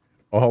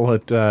 all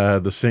at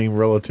the same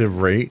relative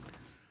rate.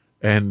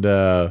 And,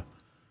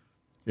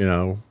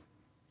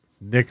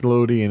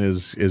 Nickelodeon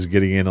is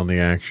getting in on the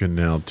action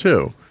now,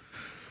 too.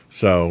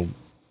 So,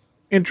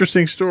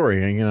 interesting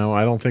story. And,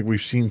 I don't think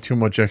we've seen too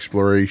much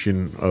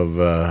exploration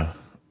of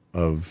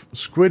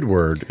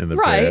Squidward in the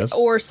past.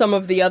 Or some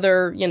of the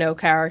other,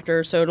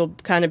 characters, so it'll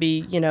kind of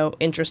be,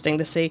 interesting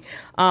to see.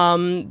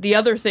 The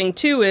other thing,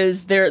 too,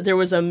 is there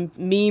was a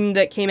meme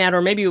that came out,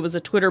 or maybe it was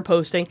a Twitter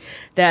posting,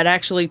 that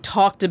actually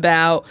talked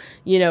about,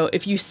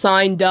 if you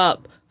signed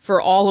up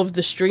for all of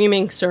the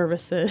streaming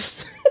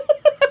services.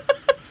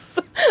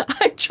 So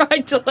I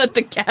tried to let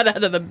the cat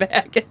out of the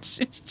bag, and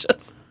it's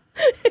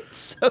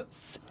so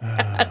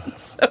sad.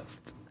 It's so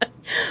funny.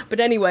 But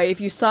anyway, if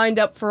you signed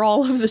up for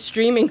all of the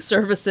streaming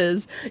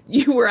services,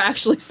 you were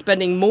actually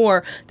spending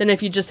more than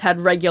if you just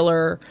had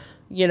regular,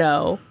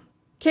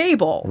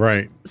 cable.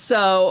 Right.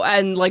 So,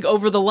 and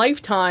over the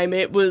lifetime,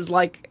 it was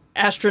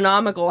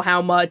astronomical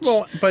how much.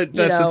 Well, but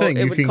that's the thing.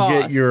 You can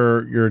cost. get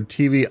your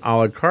TV a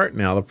la carte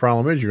now. The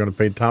problem is you're going to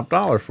pay top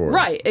dollar for it.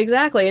 Right,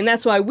 exactly. And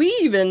that's why we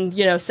even,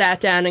 sat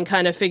down and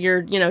kind of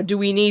figured, do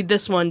we need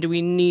this one? Do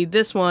we need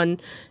this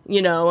one?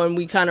 And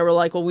we kind of were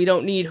like, well, we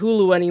don't need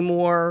Hulu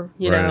anymore.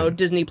 Right.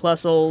 Disney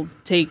Plus will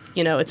take,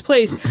 its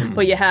place.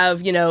 But you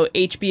have,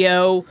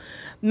 HBO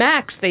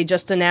Max. They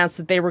just announced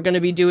that they were going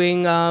to be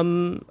doing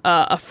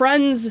a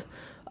Friends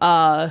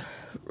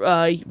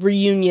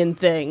reunion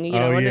thing,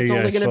 and it's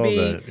only going to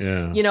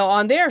be,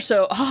 on there.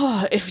 So,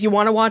 if you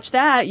want to watch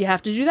that, you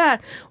have to do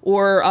that.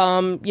 Or,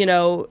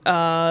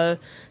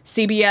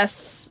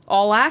 CBS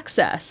All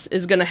Access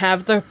is going to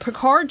have the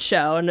Picard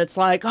show, and it's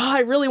like,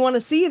 I really want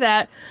to see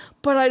that,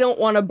 but I don't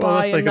want to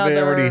buy it's like another. If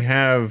they already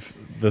have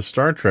the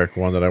Star Trek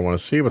one that I want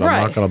to see, but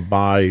I'm not going to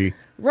buy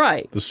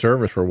the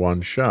service for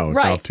one show. It's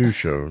now two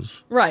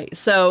shows. Right.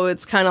 So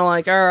it's kind of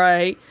like, all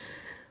right.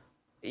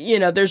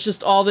 There's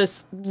just all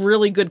this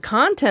really good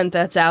content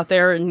that's out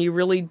there, and you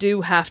really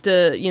do have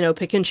to,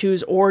 pick and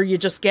choose, or you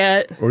just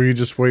wait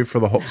for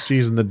the whole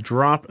season to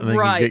drop, and then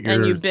you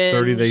get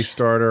your 30-day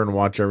starter and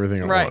watch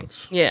everything at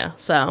once. Yeah,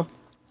 so.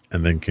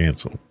 And then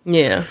cancel.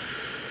 Yeah.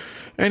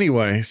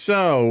 Anyway,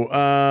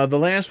 so the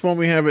last one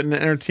we have in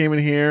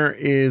entertainment here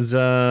is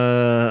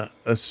a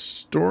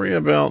story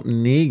about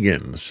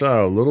Negan.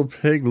 So, little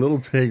pig,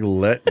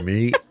 let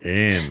me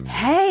in.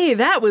 Hey,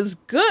 that was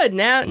good.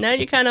 Now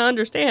you kind of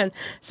understand.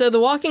 So, The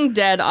Walking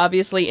Dead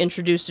obviously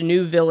introduced a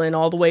new villain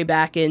all the way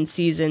back in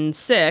season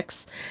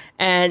 6.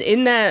 And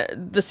in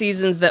the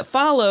seasons that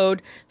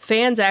followed,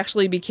 fans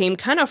actually became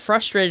kind of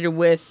frustrated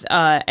with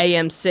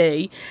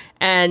AMC.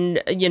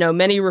 And,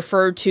 many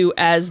referred to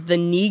as the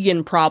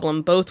Negan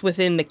problem, both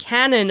within the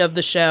canon of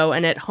the show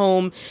and at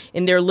home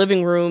in their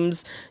living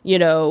rooms,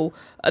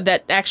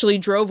 that actually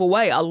drove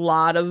away a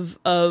lot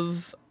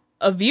of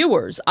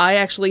viewers. I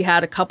actually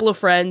had a couple of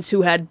friends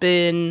who had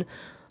been,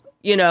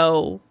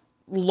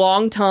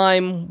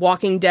 long-time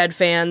Walking Dead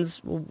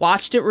fans,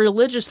 watched it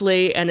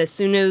religiously, and as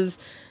soon as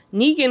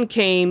Negan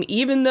came,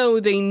 even though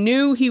they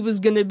knew he was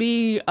going to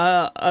be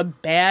a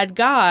bad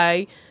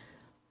guy,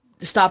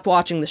 stopped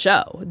watching the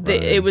show.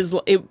 Right.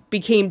 It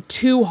became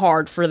too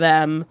hard for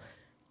them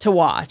to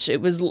watch.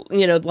 It was,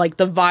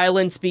 the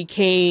violence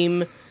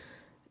became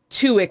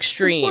too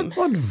extreme.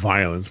 What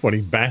violence? What,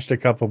 he bashed a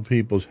couple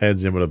people's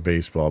heads in with a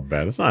baseball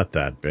bat? It's not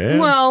that bad.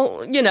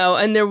 Well,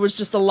 and there was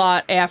just a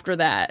lot after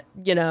that,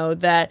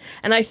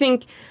 and I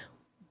think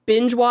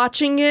binge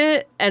watching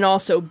it and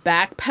also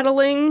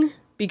backpedaling,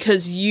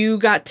 because you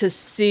got to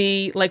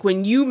see,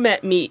 when you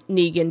met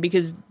Negan,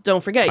 because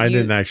don't forget, I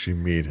didn't actually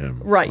meet him.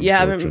 Right, you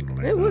haven't.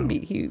 It would be,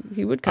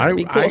 he would kind of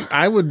be cool.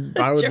 I would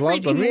love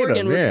to meet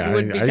him. Yeah,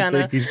 I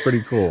think he's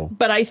pretty cool.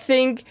 But I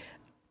think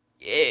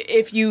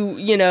if you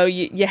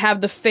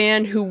have the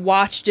fan who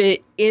watched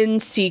it in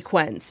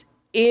sequence,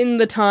 in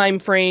the time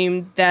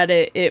frame that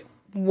it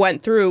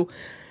went through,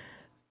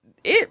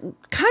 it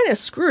kind of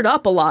screwed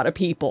up a lot of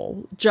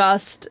people,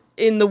 just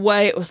in the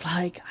way it was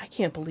like, I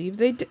can't believe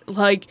they did,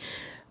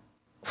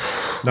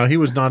 Now, he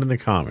was not in the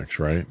comics,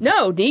 right?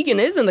 No, Negan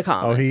is in the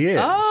comics. Oh, he is?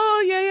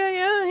 Oh,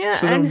 yeah.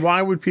 So then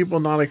why would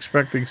people not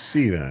expect to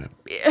see that?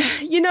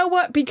 You know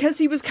what? Because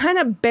he was kind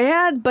of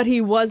bad, but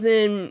he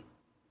wasn't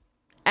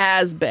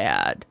as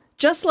bad.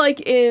 Just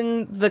like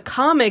in the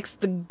comics,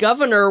 the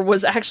governor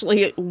was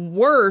actually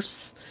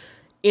worse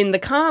in the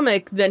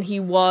comic than he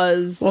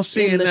was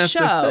in the that's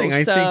show. The thing.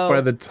 I think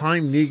by the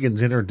time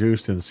Negan's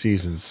introduced in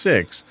season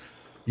 6,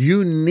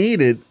 you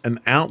needed an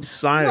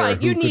outsider.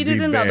 Right, you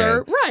needed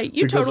another. Bad. Right,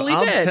 you because totally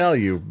I'll did. I'll tell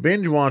you,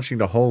 binge watching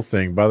the whole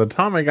thing. By the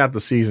time I got to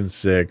season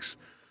 6,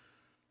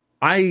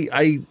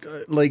 I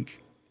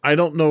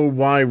don't know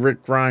why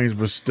Rick Grimes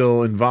was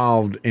still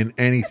involved in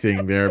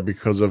anything there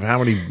because of how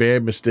many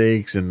bad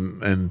mistakes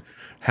and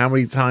how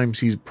many times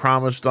he's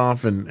promised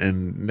stuff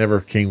and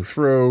never came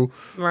through,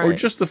 or Right.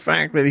 just the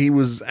fact that he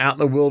was out in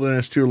the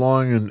wilderness too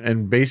long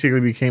and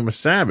basically became a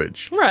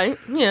savage. Right.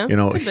 Yeah. You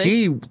know, could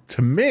be.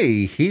 to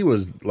me, he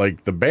was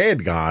like the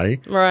bad guy.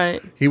 Right.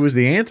 He was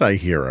the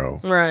anti-hero.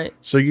 Right.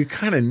 So you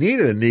kind of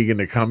needed a Negan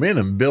to come in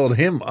and build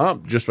him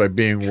up just by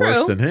being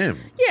worse True. than him.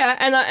 Yeah,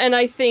 and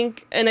I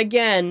think, and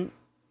again,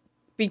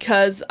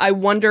 because I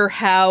wonder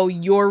how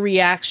your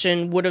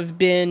reaction would have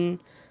been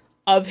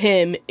of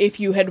him if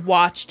you had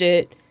watched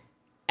it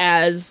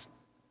as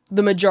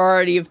the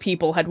majority of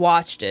people had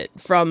watched it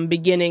from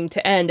beginning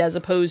to end, as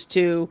opposed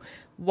to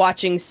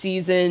watching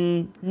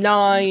season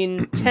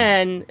 9,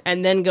 10,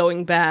 and then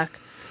going back.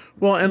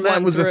 Well, and that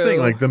Run was the thing.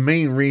 through. Like, the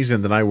main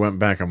reason that I went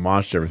back and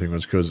watched everything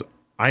was because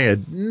I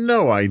had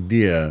no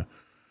idea.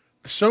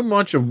 So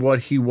much of what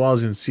he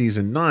was in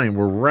season 9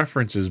 were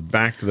references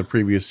back to the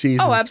previous season.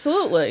 Oh,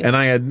 absolutely. And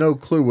I had no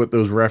clue what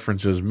those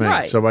references meant.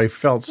 Right. So I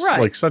felt Right.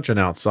 like such an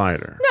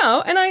outsider.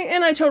 No, and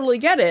I totally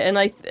get it, and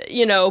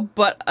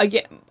but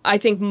again, I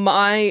think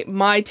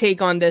my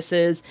take on this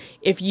is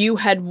if you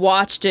had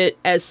watched it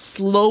as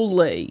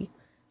slowly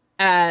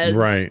as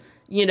Right.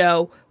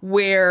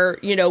 where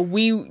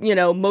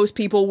most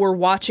people were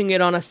watching it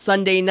on a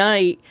Sunday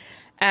night,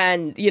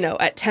 and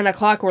at 10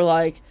 o'clock we're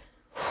like,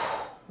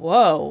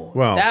 whoa,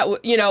 Well- that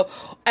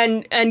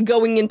and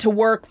going into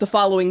work the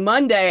following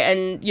Monday,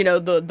 and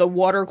the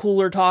water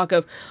cooler talk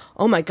of,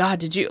 oh my God,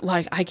 did you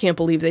I can't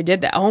believe they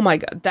did that. Oh my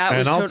God, that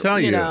was And I'll tell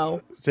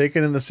you,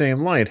 taken in the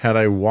same light, had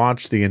I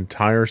watched the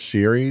entire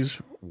series,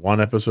 one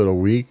episode a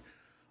week,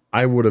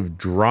 I would have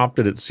dropped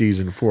it at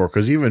season 4.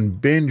 Because even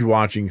binge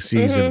watching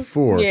season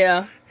 4,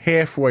 yeah.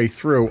 halfway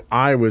through,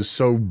 I was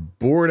so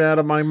bored out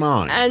of my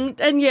mind.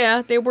 And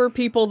yeah, there were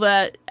people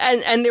that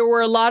and there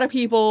were a lot of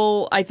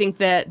people, I think,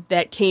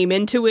 that came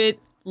into it,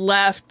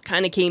 left,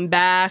 kind of came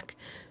back,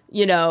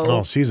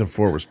 Oh, season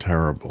 4 was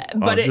terrible.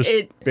 But just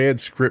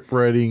bad script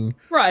writing,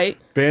 right.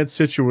 bad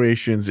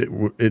situations.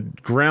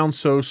 It ground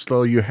so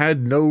slow. You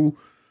had no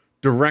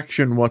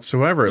direction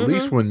whatsoever. At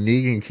least when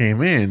Negan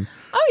came in,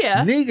 Oh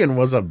yeah. Negan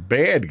was a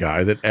bad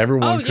guy that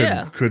everyone Oh,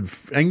 yeah. could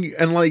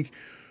and like,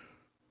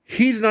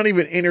 he's not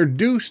even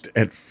introduced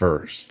at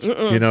first.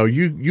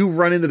 You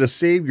run into the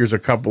saviors a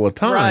couple of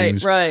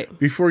times Right.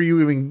 before you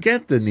even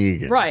get the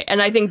Negan. Right,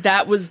 and I think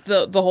that was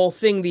the whole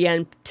thing, the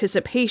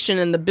anticipation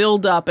and the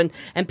build up, and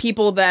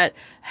people that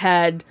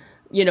had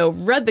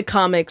read the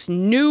comics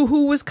knew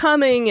who was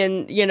coming,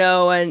 and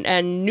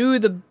and knew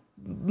the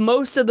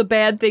most of the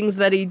bad things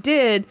that he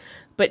did,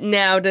 but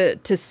now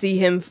to see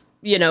him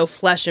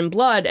flesh and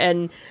blood,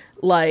 and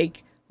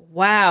like,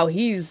 wow,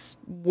 he's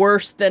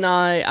worse than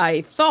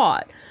I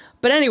thought.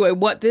 But anyway,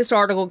 what this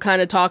article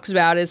kind of talks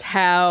about is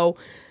how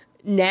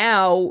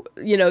now,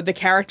 the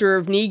character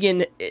of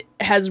Negan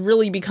has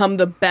really become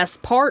the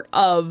best part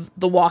of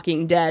The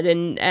Walking Dead.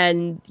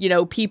 And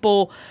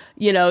people,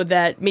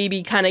 that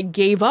maybe kind of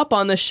gave up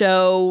on the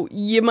show,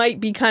 you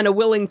might be kind of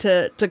willing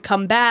to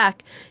come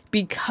back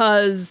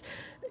because,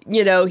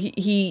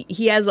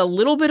 he has a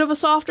little bit of a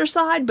softer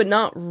side, but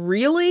not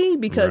really,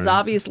 because Right.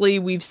 obviously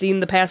we've seen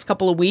the past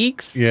couple of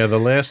weeks. Yeah, the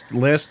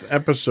last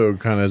episode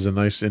kind of has a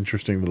nice,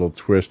 interesting little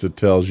twist. It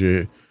tells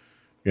you,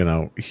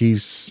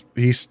 he's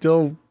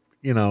still,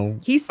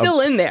 He's still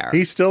in there.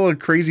 he's still a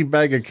crazy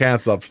bag of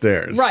cats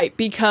upstairs. Right,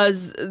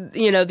 because,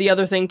 the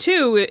other thing,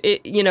 too,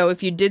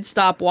 if you did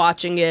stop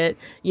watching it,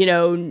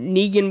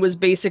 Negan was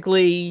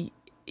basically,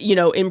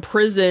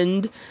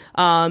 imprisoned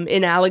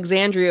in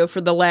Alexandria for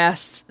the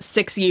last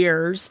 6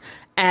 years,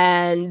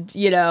 and,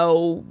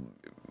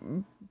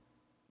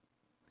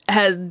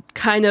 had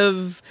kind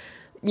of,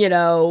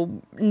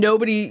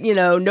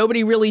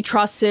 nobody really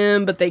trusts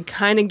him, but they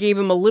kind of gave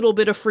him a little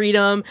bit of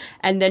freedom.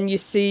 And then you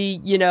see,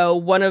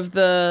 one of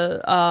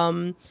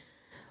the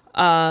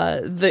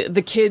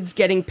kids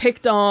getting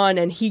picked on,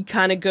 and he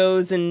kind of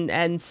goes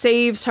and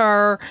saves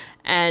her.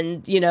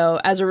 And,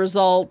 as a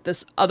result,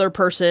 this other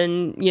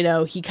person,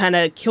 he kind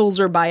of kills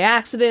her by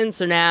accident.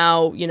 So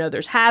now,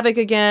 there's havoc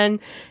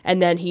again.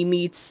 And then he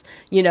meets,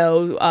 he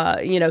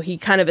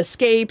kind of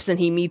escapes, and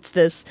he meets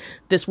this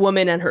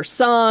woman and her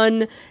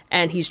son,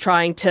 and he's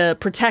trying to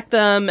protect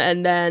them.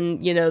 And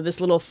then,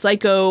 this little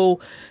psycho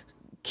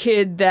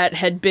kid that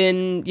had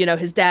been,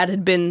 his dad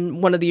had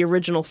been one of the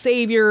original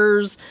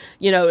saviors,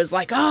 is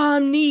like, oh,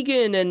 I'm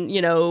Negan. And,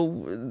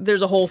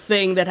 there's a whole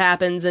thing that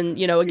happens.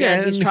 And,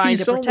 again, he's and trying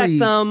to protect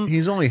them.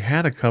 He's only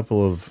had a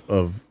couple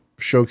of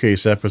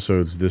showcase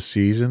episodes this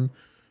season,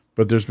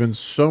 but there's been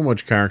so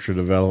much character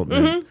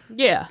development.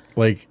 Yeah.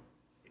 Like,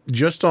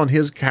 just on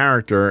his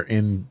character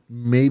in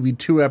maybe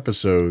 2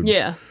 episodes.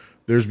 Yeah.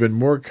 There's been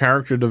more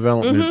character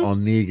development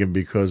on Negan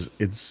because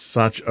it's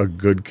such a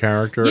good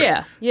character.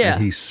 Yeah, yeah.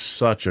 And he's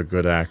such a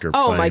good actor.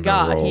 Oh playing my the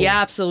God, role. he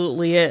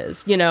absolutely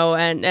is.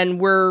 And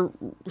we're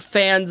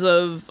fans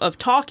of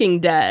Talking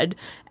Dead,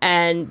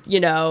 and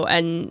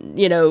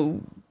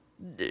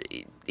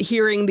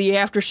hearing the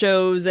after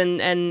shows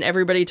and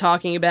everybody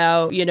talking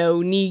about,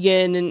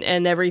 Negan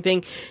and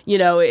everything,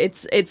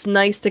 it's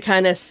nice to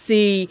kind of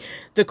see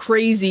the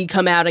crazy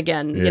come out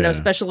again,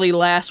 especially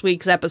last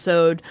week's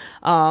episode,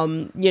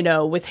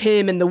 with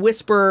him and the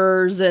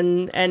Whisperers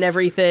and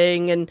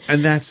everything. And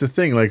that's the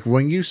thing. Like,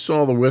 when you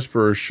saw the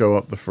Whisperers show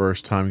up the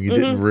first time, you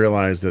didn't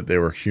realize that they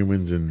were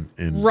humans in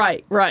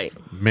right.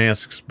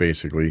 masks,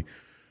 basically.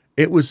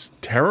 It was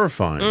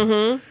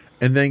terrifying.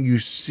 And then you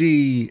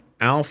see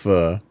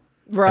Alpha,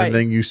 right, and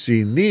then you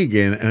see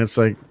Negan, and it's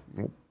like,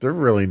 they're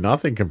really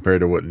nothing compared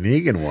to what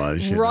Negan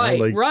was.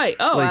 Right.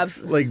 Oh,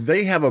 absolutely. Like,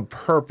 they have a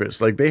purpose.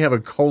 Like, they have a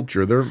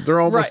culture.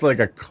 They're almost like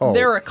a cult.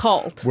 They're a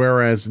cult.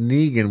 Whereas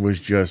Negan was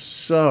just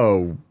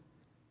so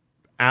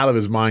out of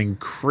his mind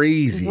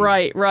crazy.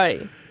 Right.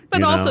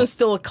 But also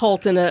still a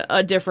cult in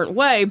a different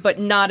way, but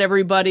not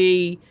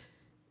everybody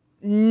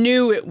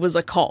knew it was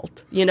a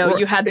cult. You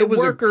had the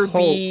worker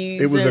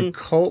bees. It was a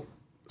cult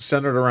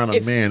centered around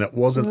a man. It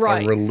wasn't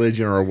a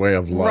religion or a way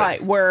of life.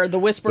 Right, where the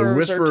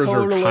Whisperers are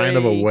totally... kind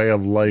of a way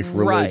of life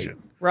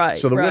religion. Right.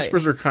 So the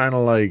Whisperers are kind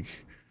of like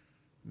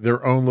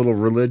their own little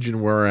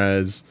religion,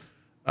 whereas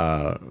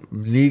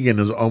Negan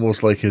is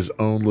almost like his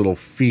own little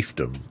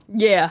fiefdom.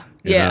 Yeah.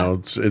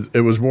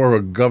 It was more of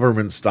a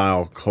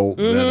government-style cult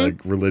than a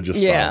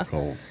religious-style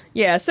cult.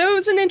 Yeah, so it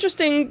was an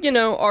interesting,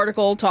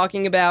 article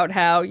talking about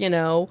how,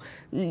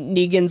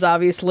 Negan's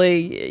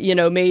obviously,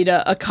 made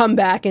a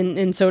comeback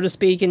and so to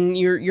speak, and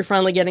you're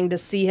finally getting to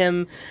see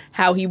him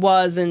how he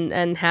was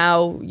and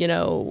how,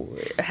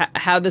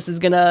 how this is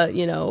gonna,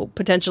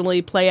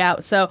 potentially play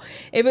out. So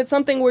if it's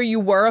something where you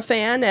were a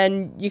fan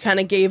and you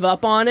kind of gave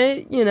up on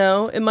it,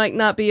 it might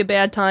not be a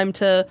bad time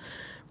to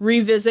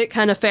revisit,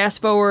 kind of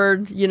fast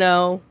forward,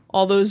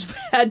 all those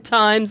bad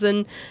times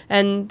and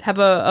have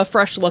a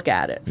fresh look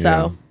at it. So.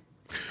 Yeah.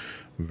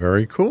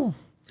 Very cool.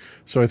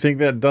 So I think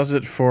that does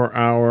it for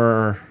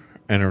our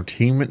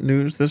entertainment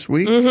news this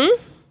week.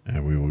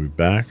 And we will be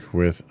back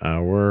with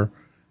our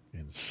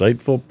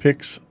insightful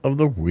picks of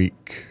the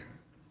week.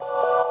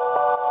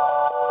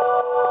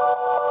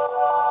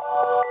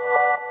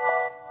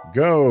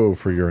 Go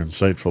for your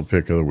insightful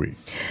pick of the week.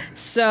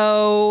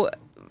 So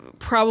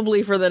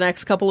probably for the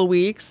next couple of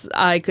weeks,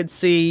 I could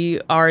see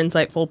our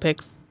insightful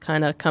picks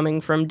kind of coming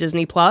from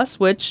Disney Plus,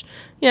 which,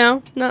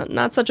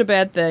 not such a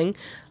bad thing.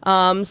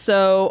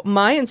 So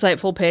my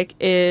insightful pick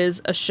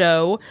is a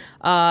show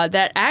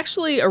that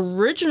actually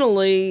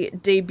originally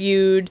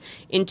debuted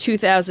in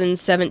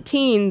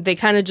 2017. They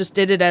kind of just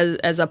did it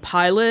as a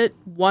pilot,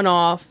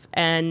 one-off,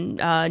 and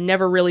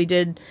never really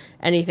did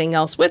anything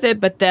else with it,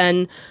 but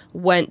then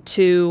went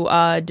to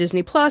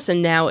Disney Plus,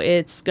 and now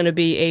it's going to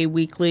be a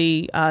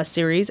weekly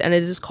series, and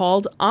it is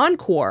called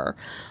Encore.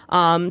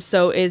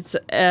 So it's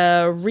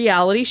a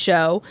reality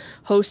show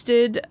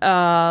hosted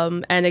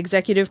and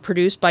executive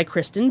produced by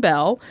Kristen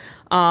Bell.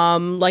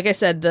 Like I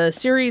said, the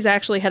series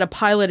actually had a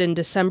pilot in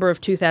December of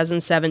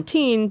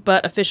 2017,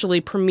 but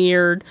officially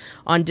premiered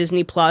on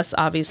Disney Plus,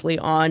 obviously,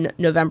 on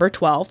November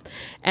 12th.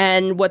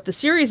 And what the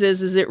series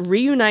is it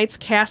reunites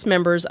cast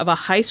members of a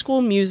high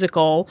school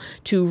musical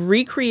to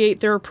recreate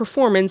their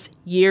performance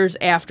years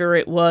after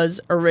it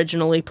was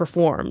originally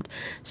performed.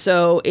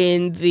 So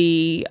in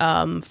the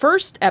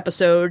first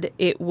episode,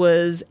 it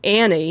was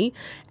Annie,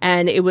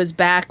 and it was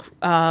back,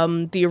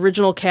 the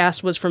original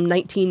cast was from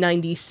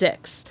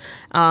 1996.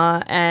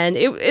 And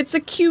it's a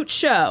cute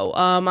show.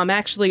 I'm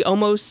actually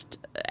almost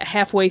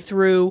halfway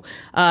through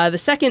the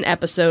second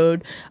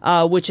episode,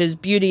 which is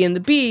Beauty and the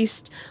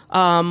Beast,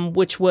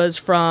 which was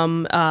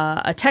from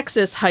a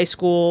Texas high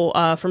school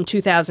from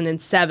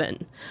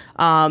 2007.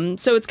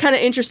 So it's kind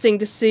of interesting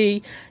to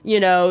see,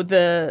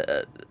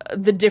 the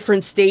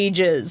different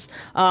stages.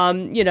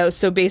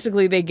 So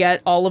basically they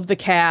get all of the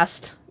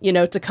cast,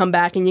 to come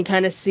back, and you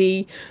kind of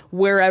see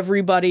where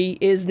everybody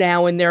is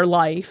now in their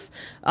life,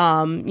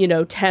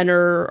 10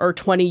 or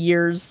 20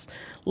 years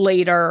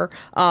later,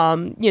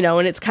 and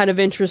it's kind of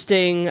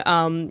interesting,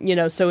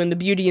 so in the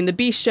Beauty and the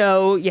Beast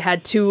show, you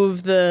had two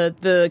of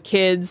the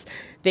kids,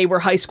 they were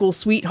high school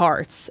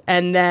sweethearts,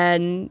 and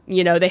then,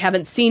 they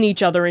haven't seen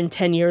each other in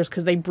 10 years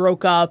because they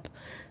broke up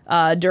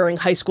during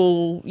high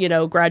school,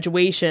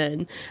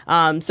 graduation.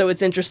 So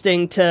it's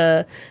interesting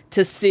to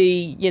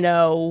see,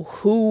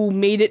 who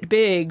made it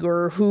big,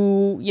 or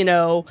who,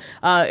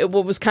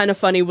 what was kind of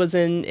funny was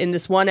in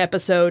this one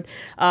episode,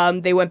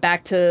 they went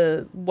back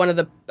to one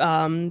of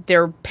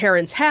their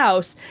parents'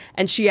 house,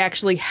 and she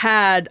actually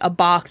had a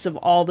box of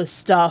all the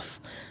stuff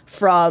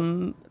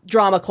from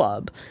Drama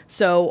Club.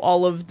 So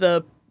all of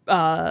the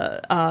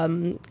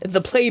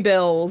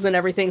playbills and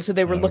everything, so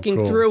they were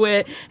looking through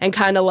it and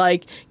kind of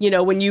like,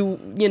 when you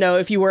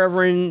if you were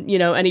ever in,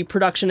 any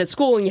production at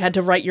school and you had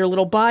to write your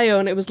little bio,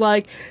 and it was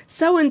like,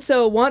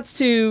 so-and-so wants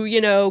to,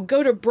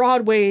 go to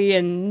Broadway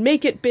and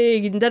make it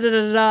big and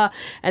da-da-da-da-da,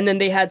 and then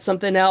they had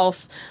something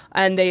else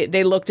and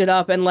they looked it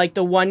up, and like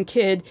the one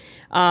kid,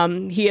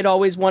 he had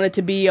always wanted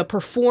to be a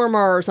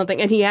performer or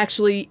something, and he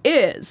actually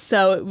is.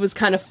 So it was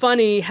kind of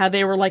funny how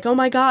they were like, oh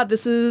my God,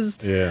 this is,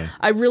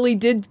 I really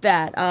did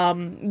that.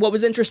 What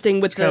was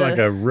interesting with kind of like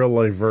a real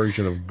life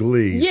version of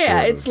Glee. Yeah,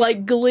 sort of. it's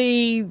like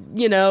Glee,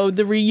 you know,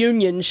 the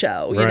reunion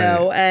show, you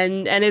know,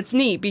 and it's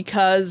neat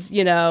because,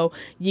 you know,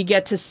 you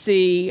get to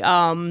see,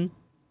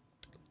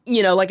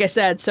 you know, like I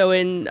said, so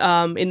in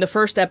the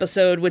first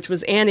episode, which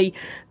was Annie,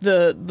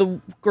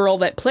 the girl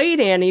that played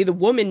Annie, the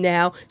woman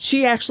now,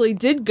 she actually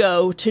did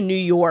go to New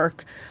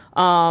York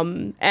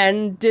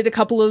and did a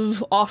couple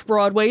of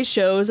off-Broadway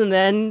shows, and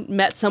then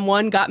met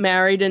someone, got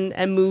married,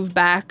 and moved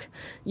back,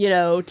 you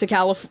know,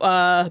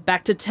 to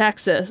back to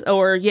Texas,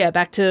 or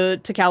back to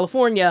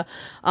California,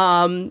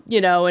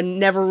 you know, and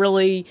never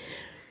really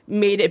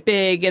made it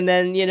big. And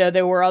then, you know,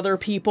 there were other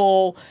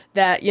people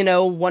that, you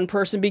know, one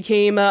person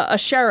became a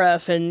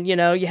sheriff, and, you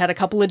know, you had a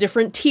couple of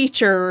different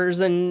teachers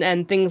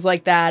and things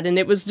like that. And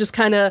it was just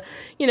kind of,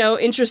 you know,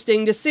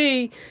 interesting to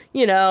see,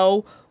 you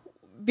know,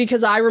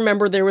 because I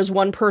remember there was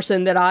one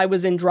person that I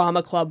was in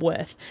drama club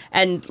with,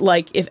 and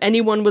like, if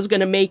anyone was going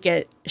to make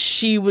it,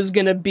 she was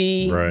going to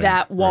be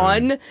that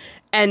one.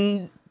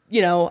 And, you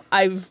know,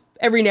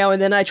 every now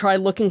and then I try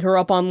looking her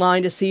up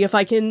online to see if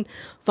I can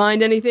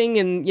find anything.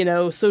 And, you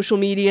know, social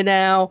media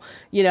now,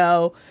 you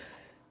know,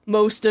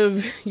 most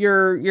of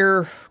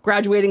your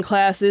graduating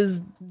class is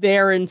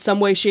there in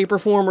some way, shape, or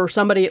form, or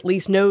somebody at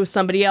least knows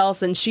somebody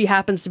else, and she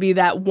happens to be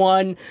that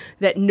one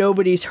that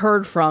nobody's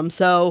heard from.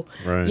 So,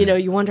 you know,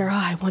 you wonder,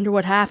 I wonder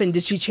what happened.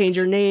 Did she change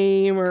her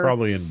name? Or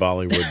probably in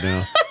Bollywood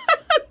now.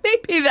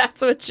 Maybe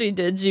that's what she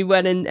did. She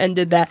went and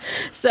did that.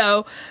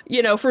 So,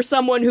 you know, for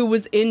someone who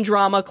was in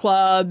drama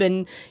club,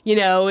 and, you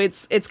know,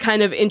 it's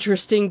kind of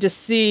interesting to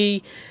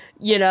see,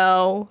 you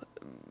know,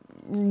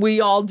 we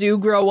all do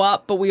grow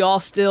up, but we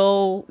all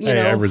still, you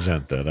know. I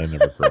resent that. I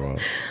never grow up.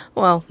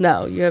 Well,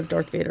 no, you have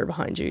Darth Vader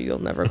behind you. You'll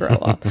never grow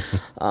up.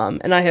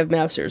 And I have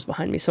mouse ears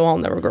behind me, so I'll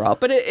never grow up.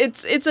 But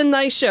it's a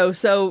nice show.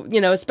 So,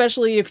 you know,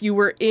 especially if you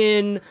were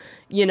in,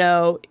 you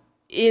know,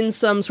 in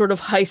some sort of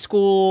high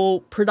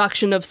school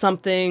production of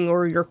something,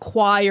 or your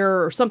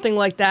choir or something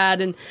like that.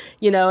 And,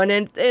 you know, and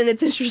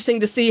it's interesting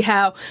to see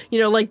how, you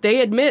know, like, they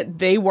admit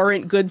they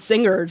weren't good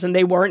singers and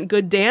they weren't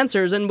good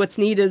dancers. And what's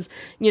neat is,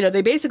 you know,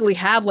 they basically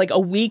have like a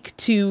week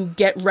to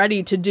get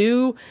ready to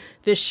do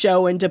this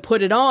show and to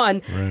put it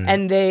on.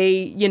 And they,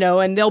 you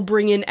know, and they'll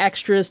bring in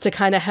extras to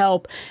kind of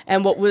help.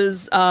 And what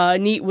was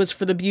neat was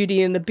for the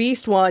Beauty and the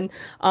Beast one,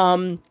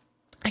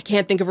 I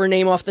can't think of her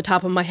name off the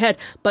top of my head,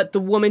 but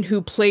the woman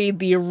who played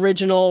the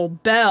original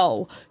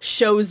Belle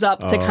shows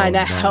up to kind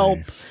of help,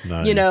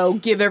 you know,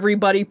 give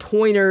everybody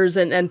pointers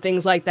and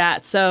things like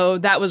that. So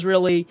that was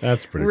really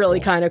cool.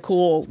 Kind of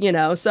cool, you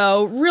know.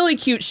 So really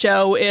cute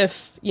show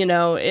if, you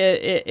know,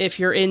 if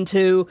you're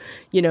into,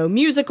 you know,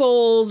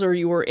 musicals, or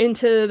you were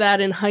into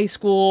that in high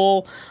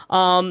school,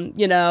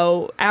 you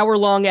know,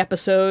 hour-long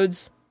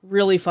episodes.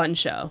 Really fun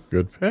show.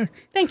 Good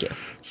pick. Thank you.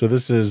 So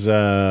this is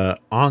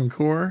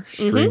Encore,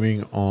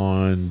 streaming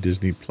on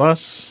Disney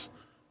Plus.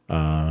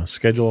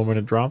 Schedule when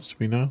it drops, do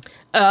we know?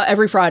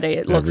 Every Friday,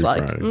 it looks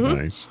like. Friday.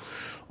 Nice.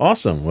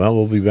 Awesome. Well,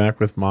 we'll be back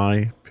with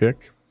my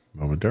pick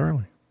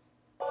momentarily.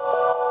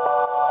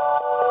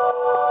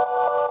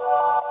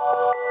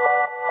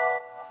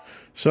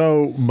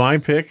 So my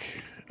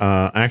pick,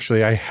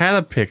 actually, I had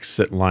a pick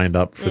lined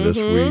up for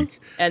this week.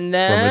 And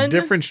then? From a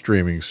different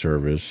streaming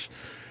service.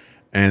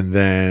 And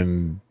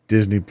then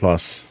Disney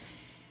Plus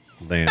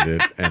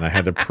landed, and I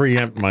had to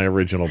preempt my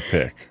original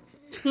pick.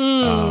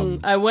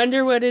 I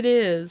wonder what it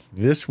is.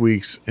 This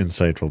week's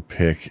insightful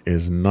pick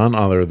is none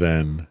other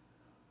than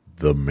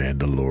The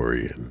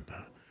Mandalorian.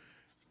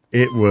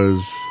 It was...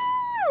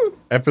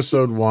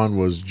 Episode 1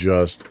 was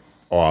just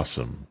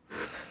awesome.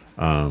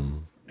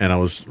 And I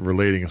was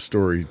relating a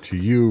story to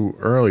you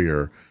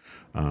earlier.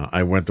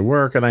 I went to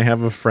work, and I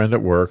have a friend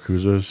at work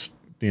who's a,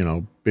 you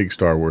know, big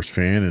Star Wars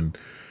fan, and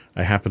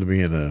I happened to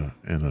be in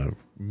a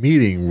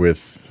meeting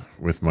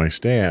with my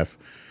staff,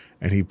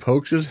 and he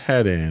pokes his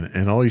head in,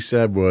 and all he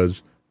said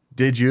was,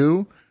 "Did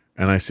you?"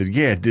 And I said,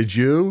 "Yeah, did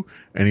you?"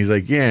 And he's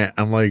like, "Yeah."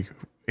 I'm like,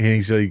 and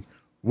he's like,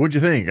 "What'd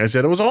you think?" I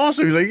said, "It was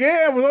awesome." He's like,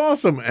 "Yeah, it was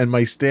awesome." And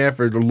my staff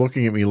are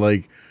looking at me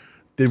like,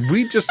 did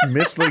we just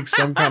miss like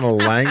some kind of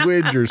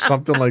language or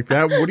something like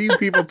that? What are you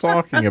people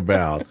talking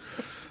about?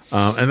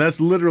 And that's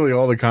literally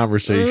all the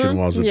conversation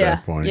was at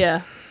that point.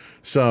 Yeah.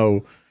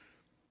 So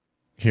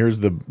here's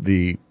the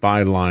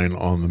byline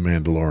on The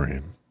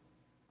Mandalorian.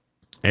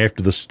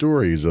 After the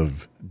stories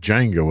of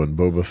Jango and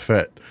Boba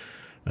Fett,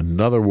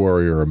 another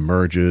warrior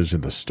emerges in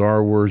the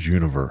Star Wars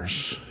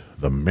universe.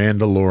 The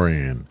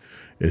Mandalorian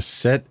is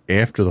set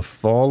after the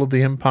fall of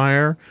the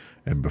Empire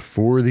and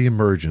before the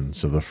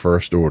emergence of the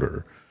First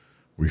Order.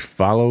 We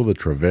follow the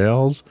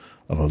travails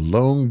of a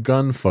lone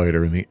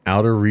gunfighter in the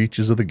outer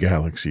reaches of the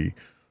galaxy,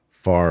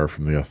 far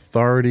from the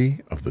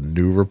authority of the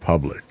New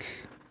Republic.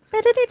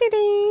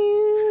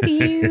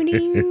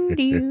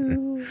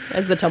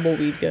 as the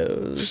tumbleweed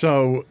goes.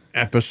 So,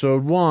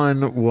 episode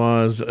 1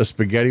 was a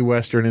spaghetti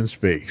western in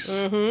space.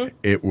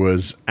 It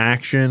was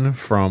action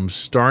from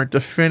start to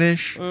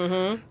finish.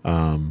 You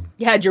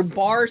had your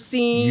bar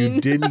scene.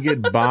 You didn't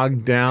get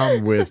bogged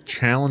down with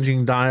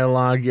challenging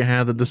dialogue you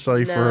had to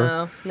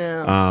decipher.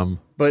 No.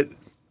 But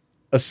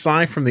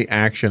aside from the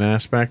action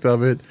aspect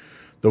of it,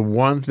 the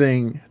one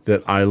thing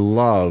that I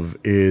love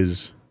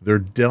is they're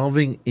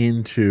delving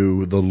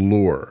into the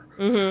lore.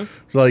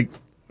 It's like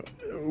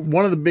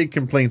one of the big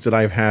complaints that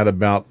I've had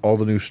about all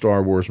the new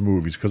Star Wars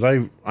movies, because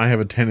I have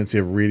a tendency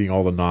of reading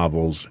all the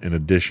novels in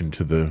addition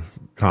to the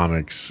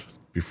comics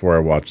before I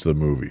watch the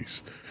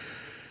movies.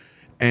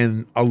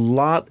 And a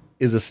lot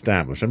is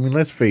established. I mean,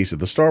 let's face it,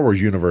 the Star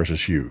Wars universe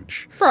is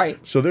huge. Right.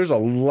 So there's a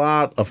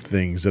lot of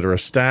things that are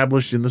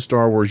established in the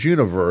Star Wars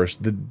universe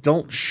that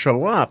don't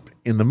show up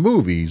in the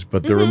movies,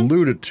 but they're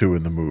alluded to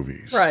in the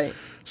movies. Right.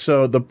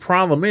 So the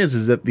problem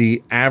is that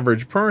the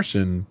average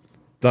person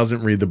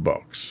doesn't read the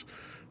books.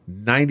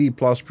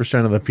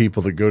 90+% of the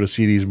people that go to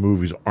see these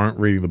movies aren't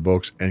reading the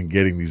books and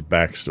getting these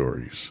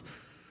backstories.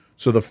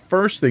 So the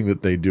first thing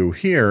that they do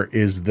here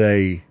is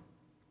they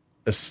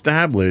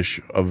establish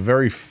a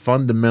very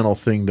fundamental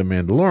thing to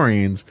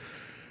Mandalorians,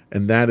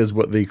 and that is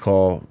what they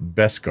call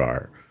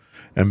Beskar.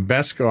 And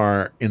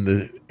Beskar in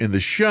the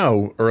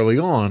show early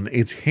on,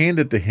 it's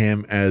handed to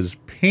him as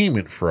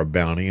payment for a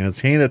bounty, and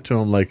it's handed to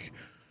him like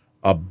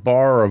a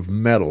bar of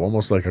metal,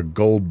 almost like a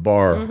gold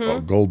bar, or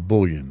gold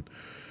bullion.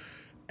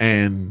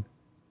 And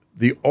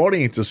the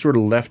audience is sort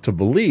of left to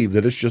believe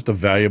that it's just a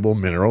valuable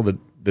mineral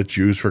that's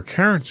used for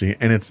currency,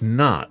 and it's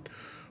not.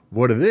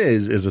 What it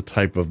is a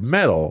type of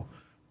metal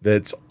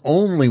that's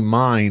only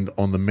mined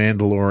on the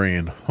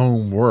Mandalorian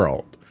home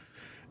world.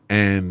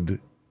 And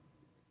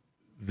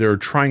they're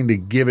trying to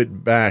give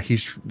it back.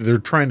 They're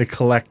trying to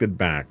collect it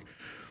back.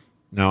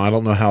 Now, I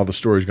don't know how the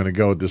story's going to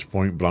go at this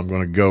point, but I'm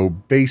going to go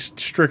based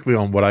strictly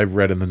on what I've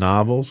read in the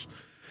novels.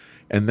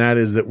 And that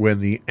is that when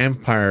the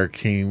Empire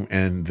came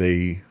and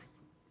they,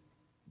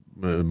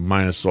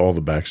 minus all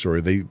the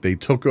backstory, they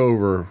took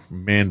over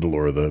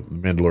Mandalore, the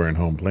Mandalorian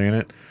home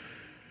planet,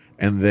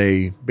 and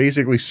they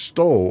basically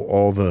stole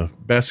all the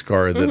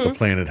Beskar that the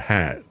planet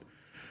had.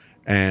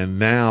 And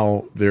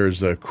now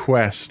there's a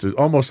quest,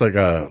 almost like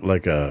a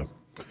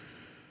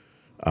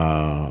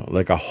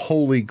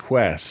holy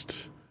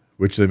quest,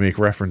 which they make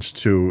reference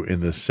to in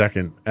the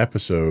second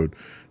episode,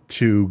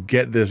 to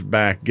get this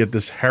back, get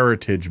this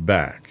heritage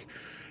back.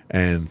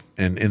 And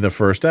in the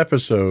first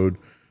episode,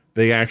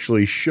 they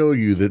actually show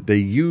you that they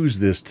use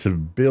this to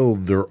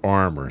build their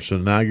armor. So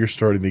now you're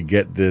starting to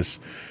get this,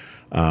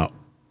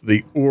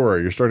 the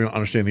aura. You're starting to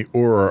understand the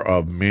aura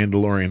of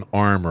Mandalorian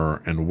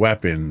armor and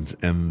weapons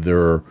and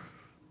their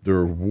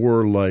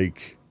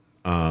warlike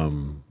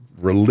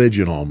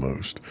religion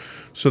almost.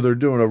 So they're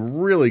doing a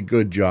really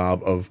good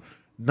job of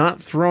not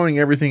throwing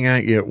everything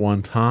at you at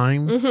one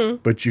time,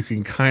 but you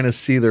can kind of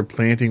see they're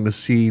planting the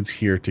seeds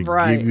here to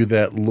give you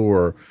that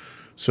lore,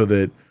 so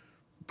that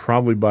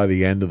probably by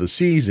the end of the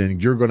season,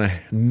 you're going to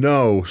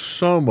know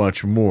so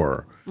much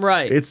more.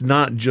 Right. It's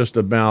not just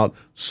about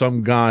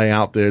some guy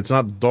out there. It's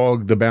not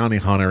Dog the Bounty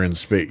Hunter in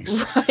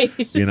space. Right.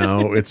 You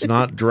know, it's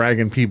not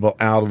dragging people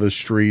out of the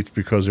streets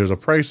because there's a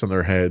price on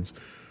their heads.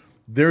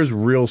 There's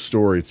real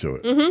story to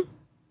it.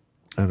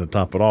 And to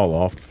top it all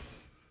off,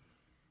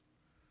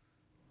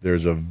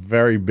 there's a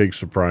very big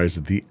surprise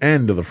at the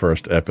end of the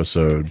first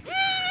episode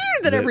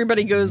that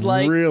everybody goes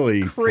like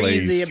really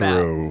crazy plays about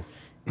through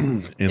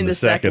in the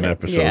second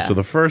episode. yeah. So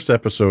the first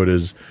episode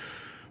is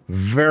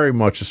very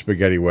much a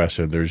spaghetti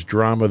western. There's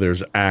drama,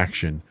 there's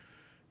action.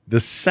 The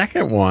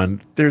second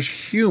one, there's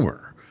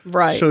humor.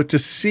 Right. So to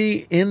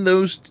see in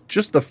those,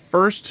 just the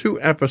first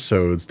two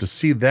episodes, to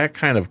see that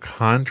kind of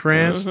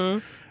contrast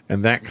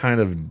and that kind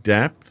of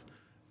depth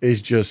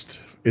is just,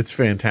 it's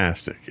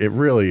fantastic. It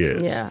really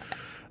is. Yeah.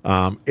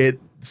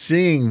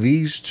 Seeing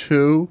these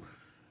two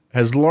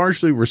has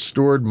largely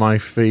restored my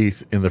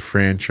faith in the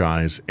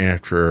franchise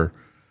after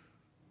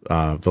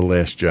The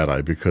Last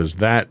Jedi, because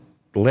The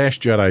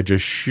Last Jedi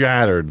just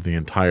shattered the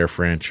entire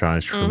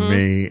franchise for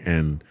me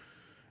and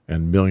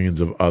millions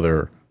of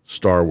other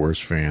Star Wars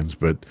fans.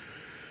 But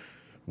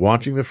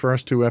watching the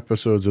first two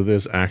episodes of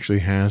this actually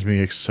has me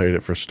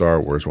excited for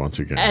Star Wars once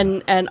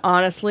again. And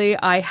honestly,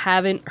 I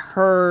haven't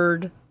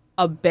heard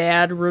a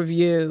bad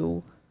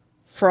review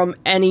from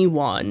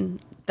anyone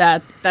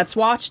that's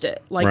watched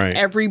it. Like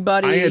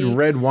everybody. I had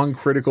read one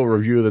critical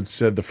review that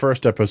said the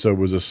first episode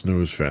was a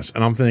snooze fest,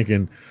 and I'm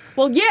thinking,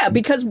 well, yeah,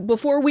 because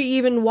before we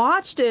even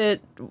watched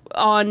it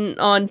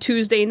on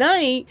Tuesday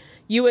night,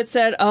 you had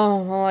said,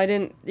 "Oh, well, I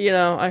didn't,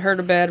 I heard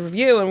a bad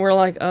review," and we're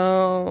like,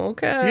 "Oh,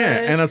 okay."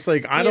 Yeah, and it's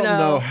like I don't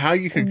know how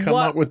you could come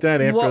up with that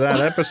after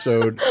that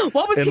episode,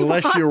 what was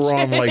unless he you were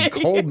on watching? like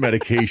cold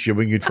medication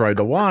when you tried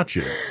to watch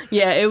it.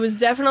 Yeah, it was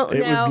definitely.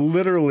 It was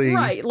literally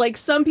right. Like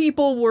some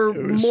people were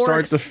more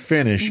start to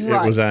finish.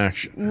 Right. It was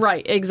action.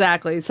 Right,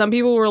 exactly. Some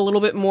people were a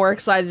little bit more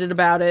excited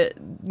about it,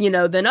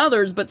 than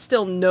others, but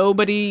still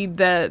nobody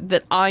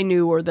that I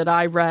knew or that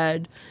I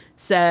read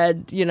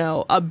said,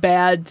 a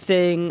bad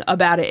thing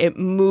about it. It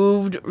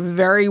moved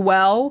very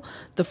well.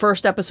 The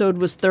first episode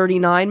was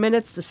 39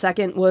 minutes. The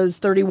second was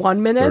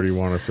 31 minutes.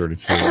 31 or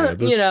 32.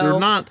 They're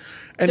not,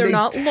 and they're they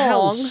not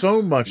tell long.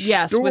 so much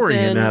story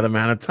in that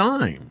amount of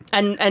time.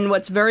 And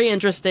what's very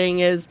interesting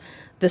is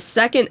the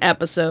second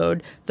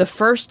episode, the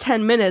first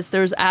 10 minutes,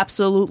 there's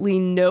absolutely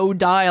no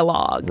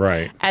dialogue.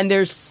 Right. And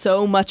there's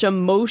so much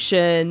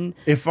emotion.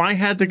 If I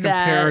had to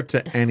compare it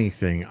to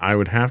anything, I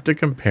would have to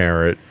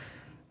compare it,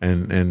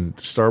 and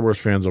Star Wars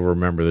fans will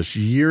remember this,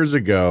 years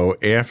ago,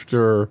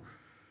 after,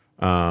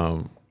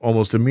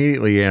 almost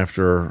immediately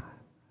after,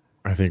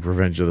 I think,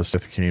 Revenge of the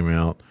Sith came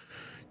out,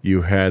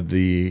 you had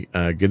the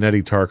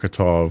Gennady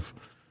Tarkatov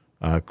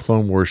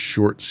Clone Wars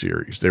short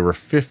series. They were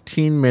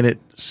 15-minute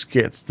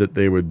skits that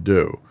they would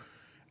do,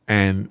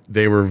 and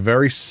they were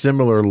very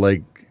similar,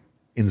 like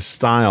in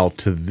style,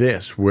 to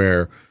this,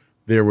 where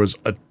there was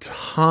a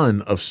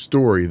ton of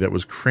story that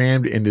was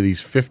crammed into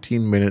these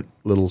 15-minute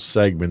little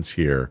segments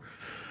here,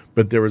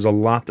 but there was a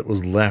lot that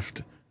was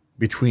left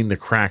between the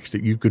cracks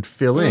that you could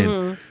fill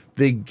in.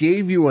 They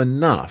gave you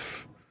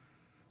enough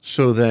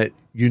so that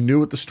you knew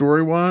what the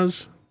story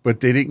was, but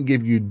they didn't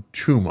give you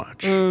too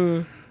much.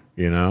 And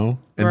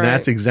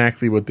that's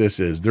exactly what this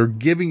is. They're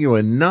giving you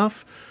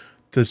enough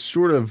to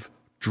sort of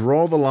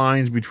draw the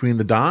lines between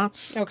the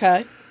dots.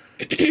 Okay.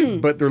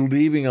 But they're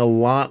leaving a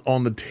lot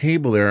on the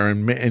table there.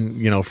 And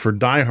for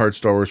diehard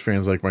Star Wars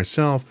fans like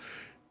myself,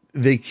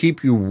 they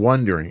keep you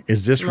wondering,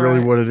 is this really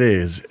what it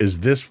is? Is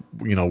this,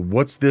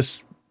 what's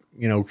this,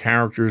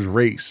 character's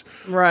race?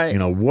 Right.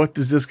 What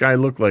does this guy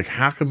look like?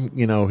 How come,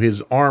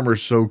 his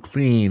armor's so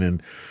clean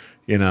and,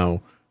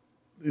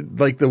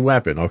 like the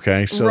weapon,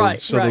 okay?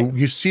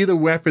 You see the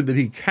weapon that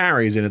he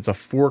carries, and it's a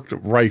forked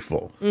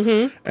rifle.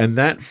 And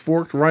that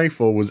forked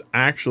rifle was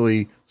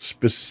actually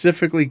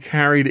specifically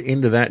carried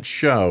into that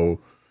show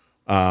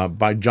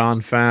by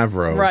Jon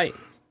Favreau. Right.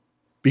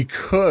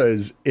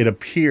 Because it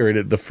appeared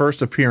at the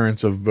first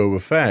appearance of Boba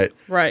Fett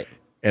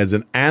as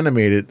an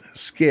animated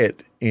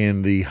skit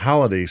in the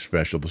holiday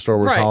special, the Star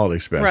Wars holiday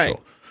special. Right.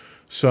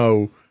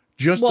 So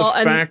just the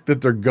fact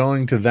that they're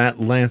going to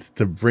that length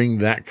to bring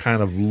that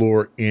kind of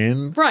lore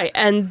in. Right.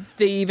 And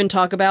they even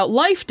talk about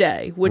Life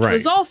Day, which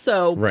was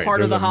also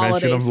part of the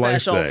holiday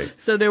special.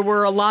 So there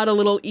were a lot of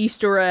little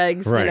Easter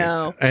eggs,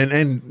 And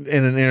in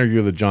an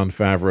interview that Jon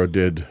Favreau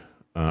did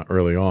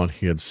early on,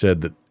 he had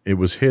said that it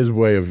was his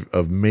way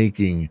of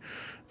making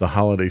the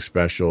holiday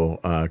special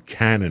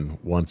canon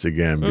once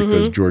again,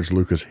 because George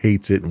Lucas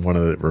hates it and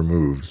wanted it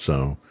removed.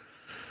 So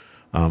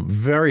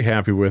very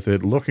happy with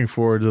it. Looking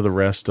forward to the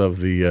rest of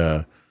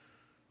the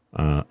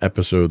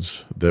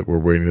episodes that we're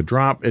waiting to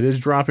drop. It is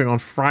dropping on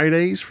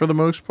Fridays for the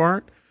most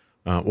part.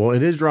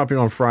 It is dropping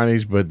on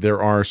Fridays, but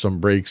there are some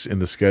breaks in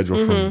the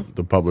schedule from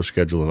the published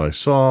schedule that I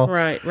saw.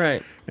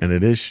 Right. And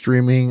it is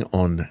streaming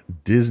on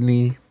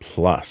Disney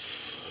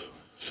Plus.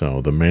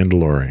 So, The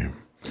Mandalorian.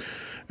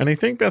 And I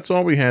think that's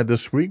all we had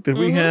this week. Did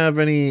we have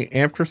any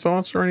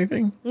afterthoughts or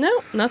anything?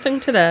 No, nothing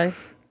today.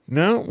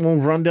 No, we'll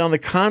run down the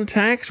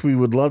contacts. We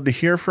would love to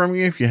hear from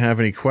you if you have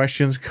any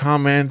questions,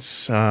 comments,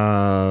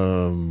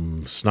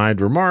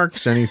 snide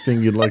remarks,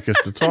 anything you'd like us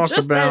to talk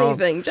just about.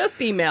 Anything. Just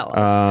email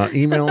us.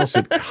 Email us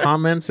at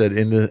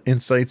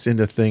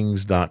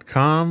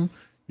comments@insightsintothings.com.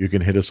 You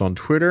can hit us on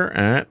Twitter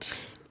at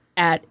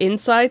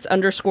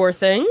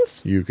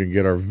insights_things. You can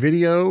get our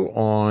video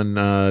on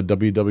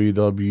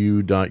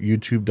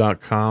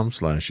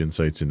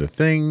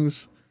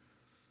www.youtube.com/insightsintothings.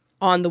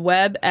 On the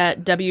web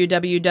at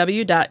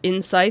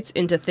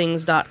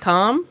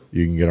www.insightsintothings.com.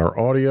 You can get our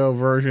audio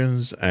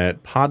versions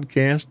at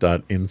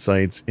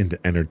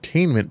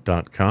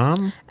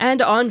podcast.insightsintoentertainment.com.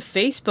 And on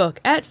Facebook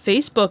at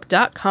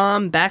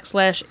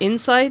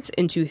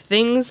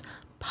facebook.com/insightsintothings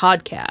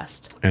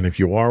podcast. And if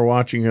you are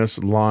watching us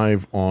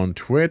live on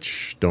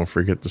Twitch, don't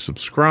forget to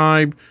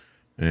subscribe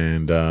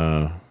and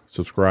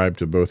subscribe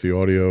to both the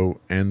audio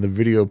and the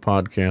video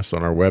podcasts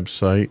on our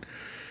website.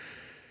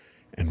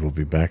 And we'll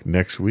be back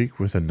next week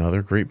with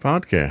another great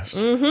podcast.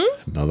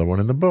 Another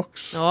one in the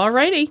books. All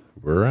righty.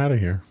 We're out of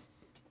here.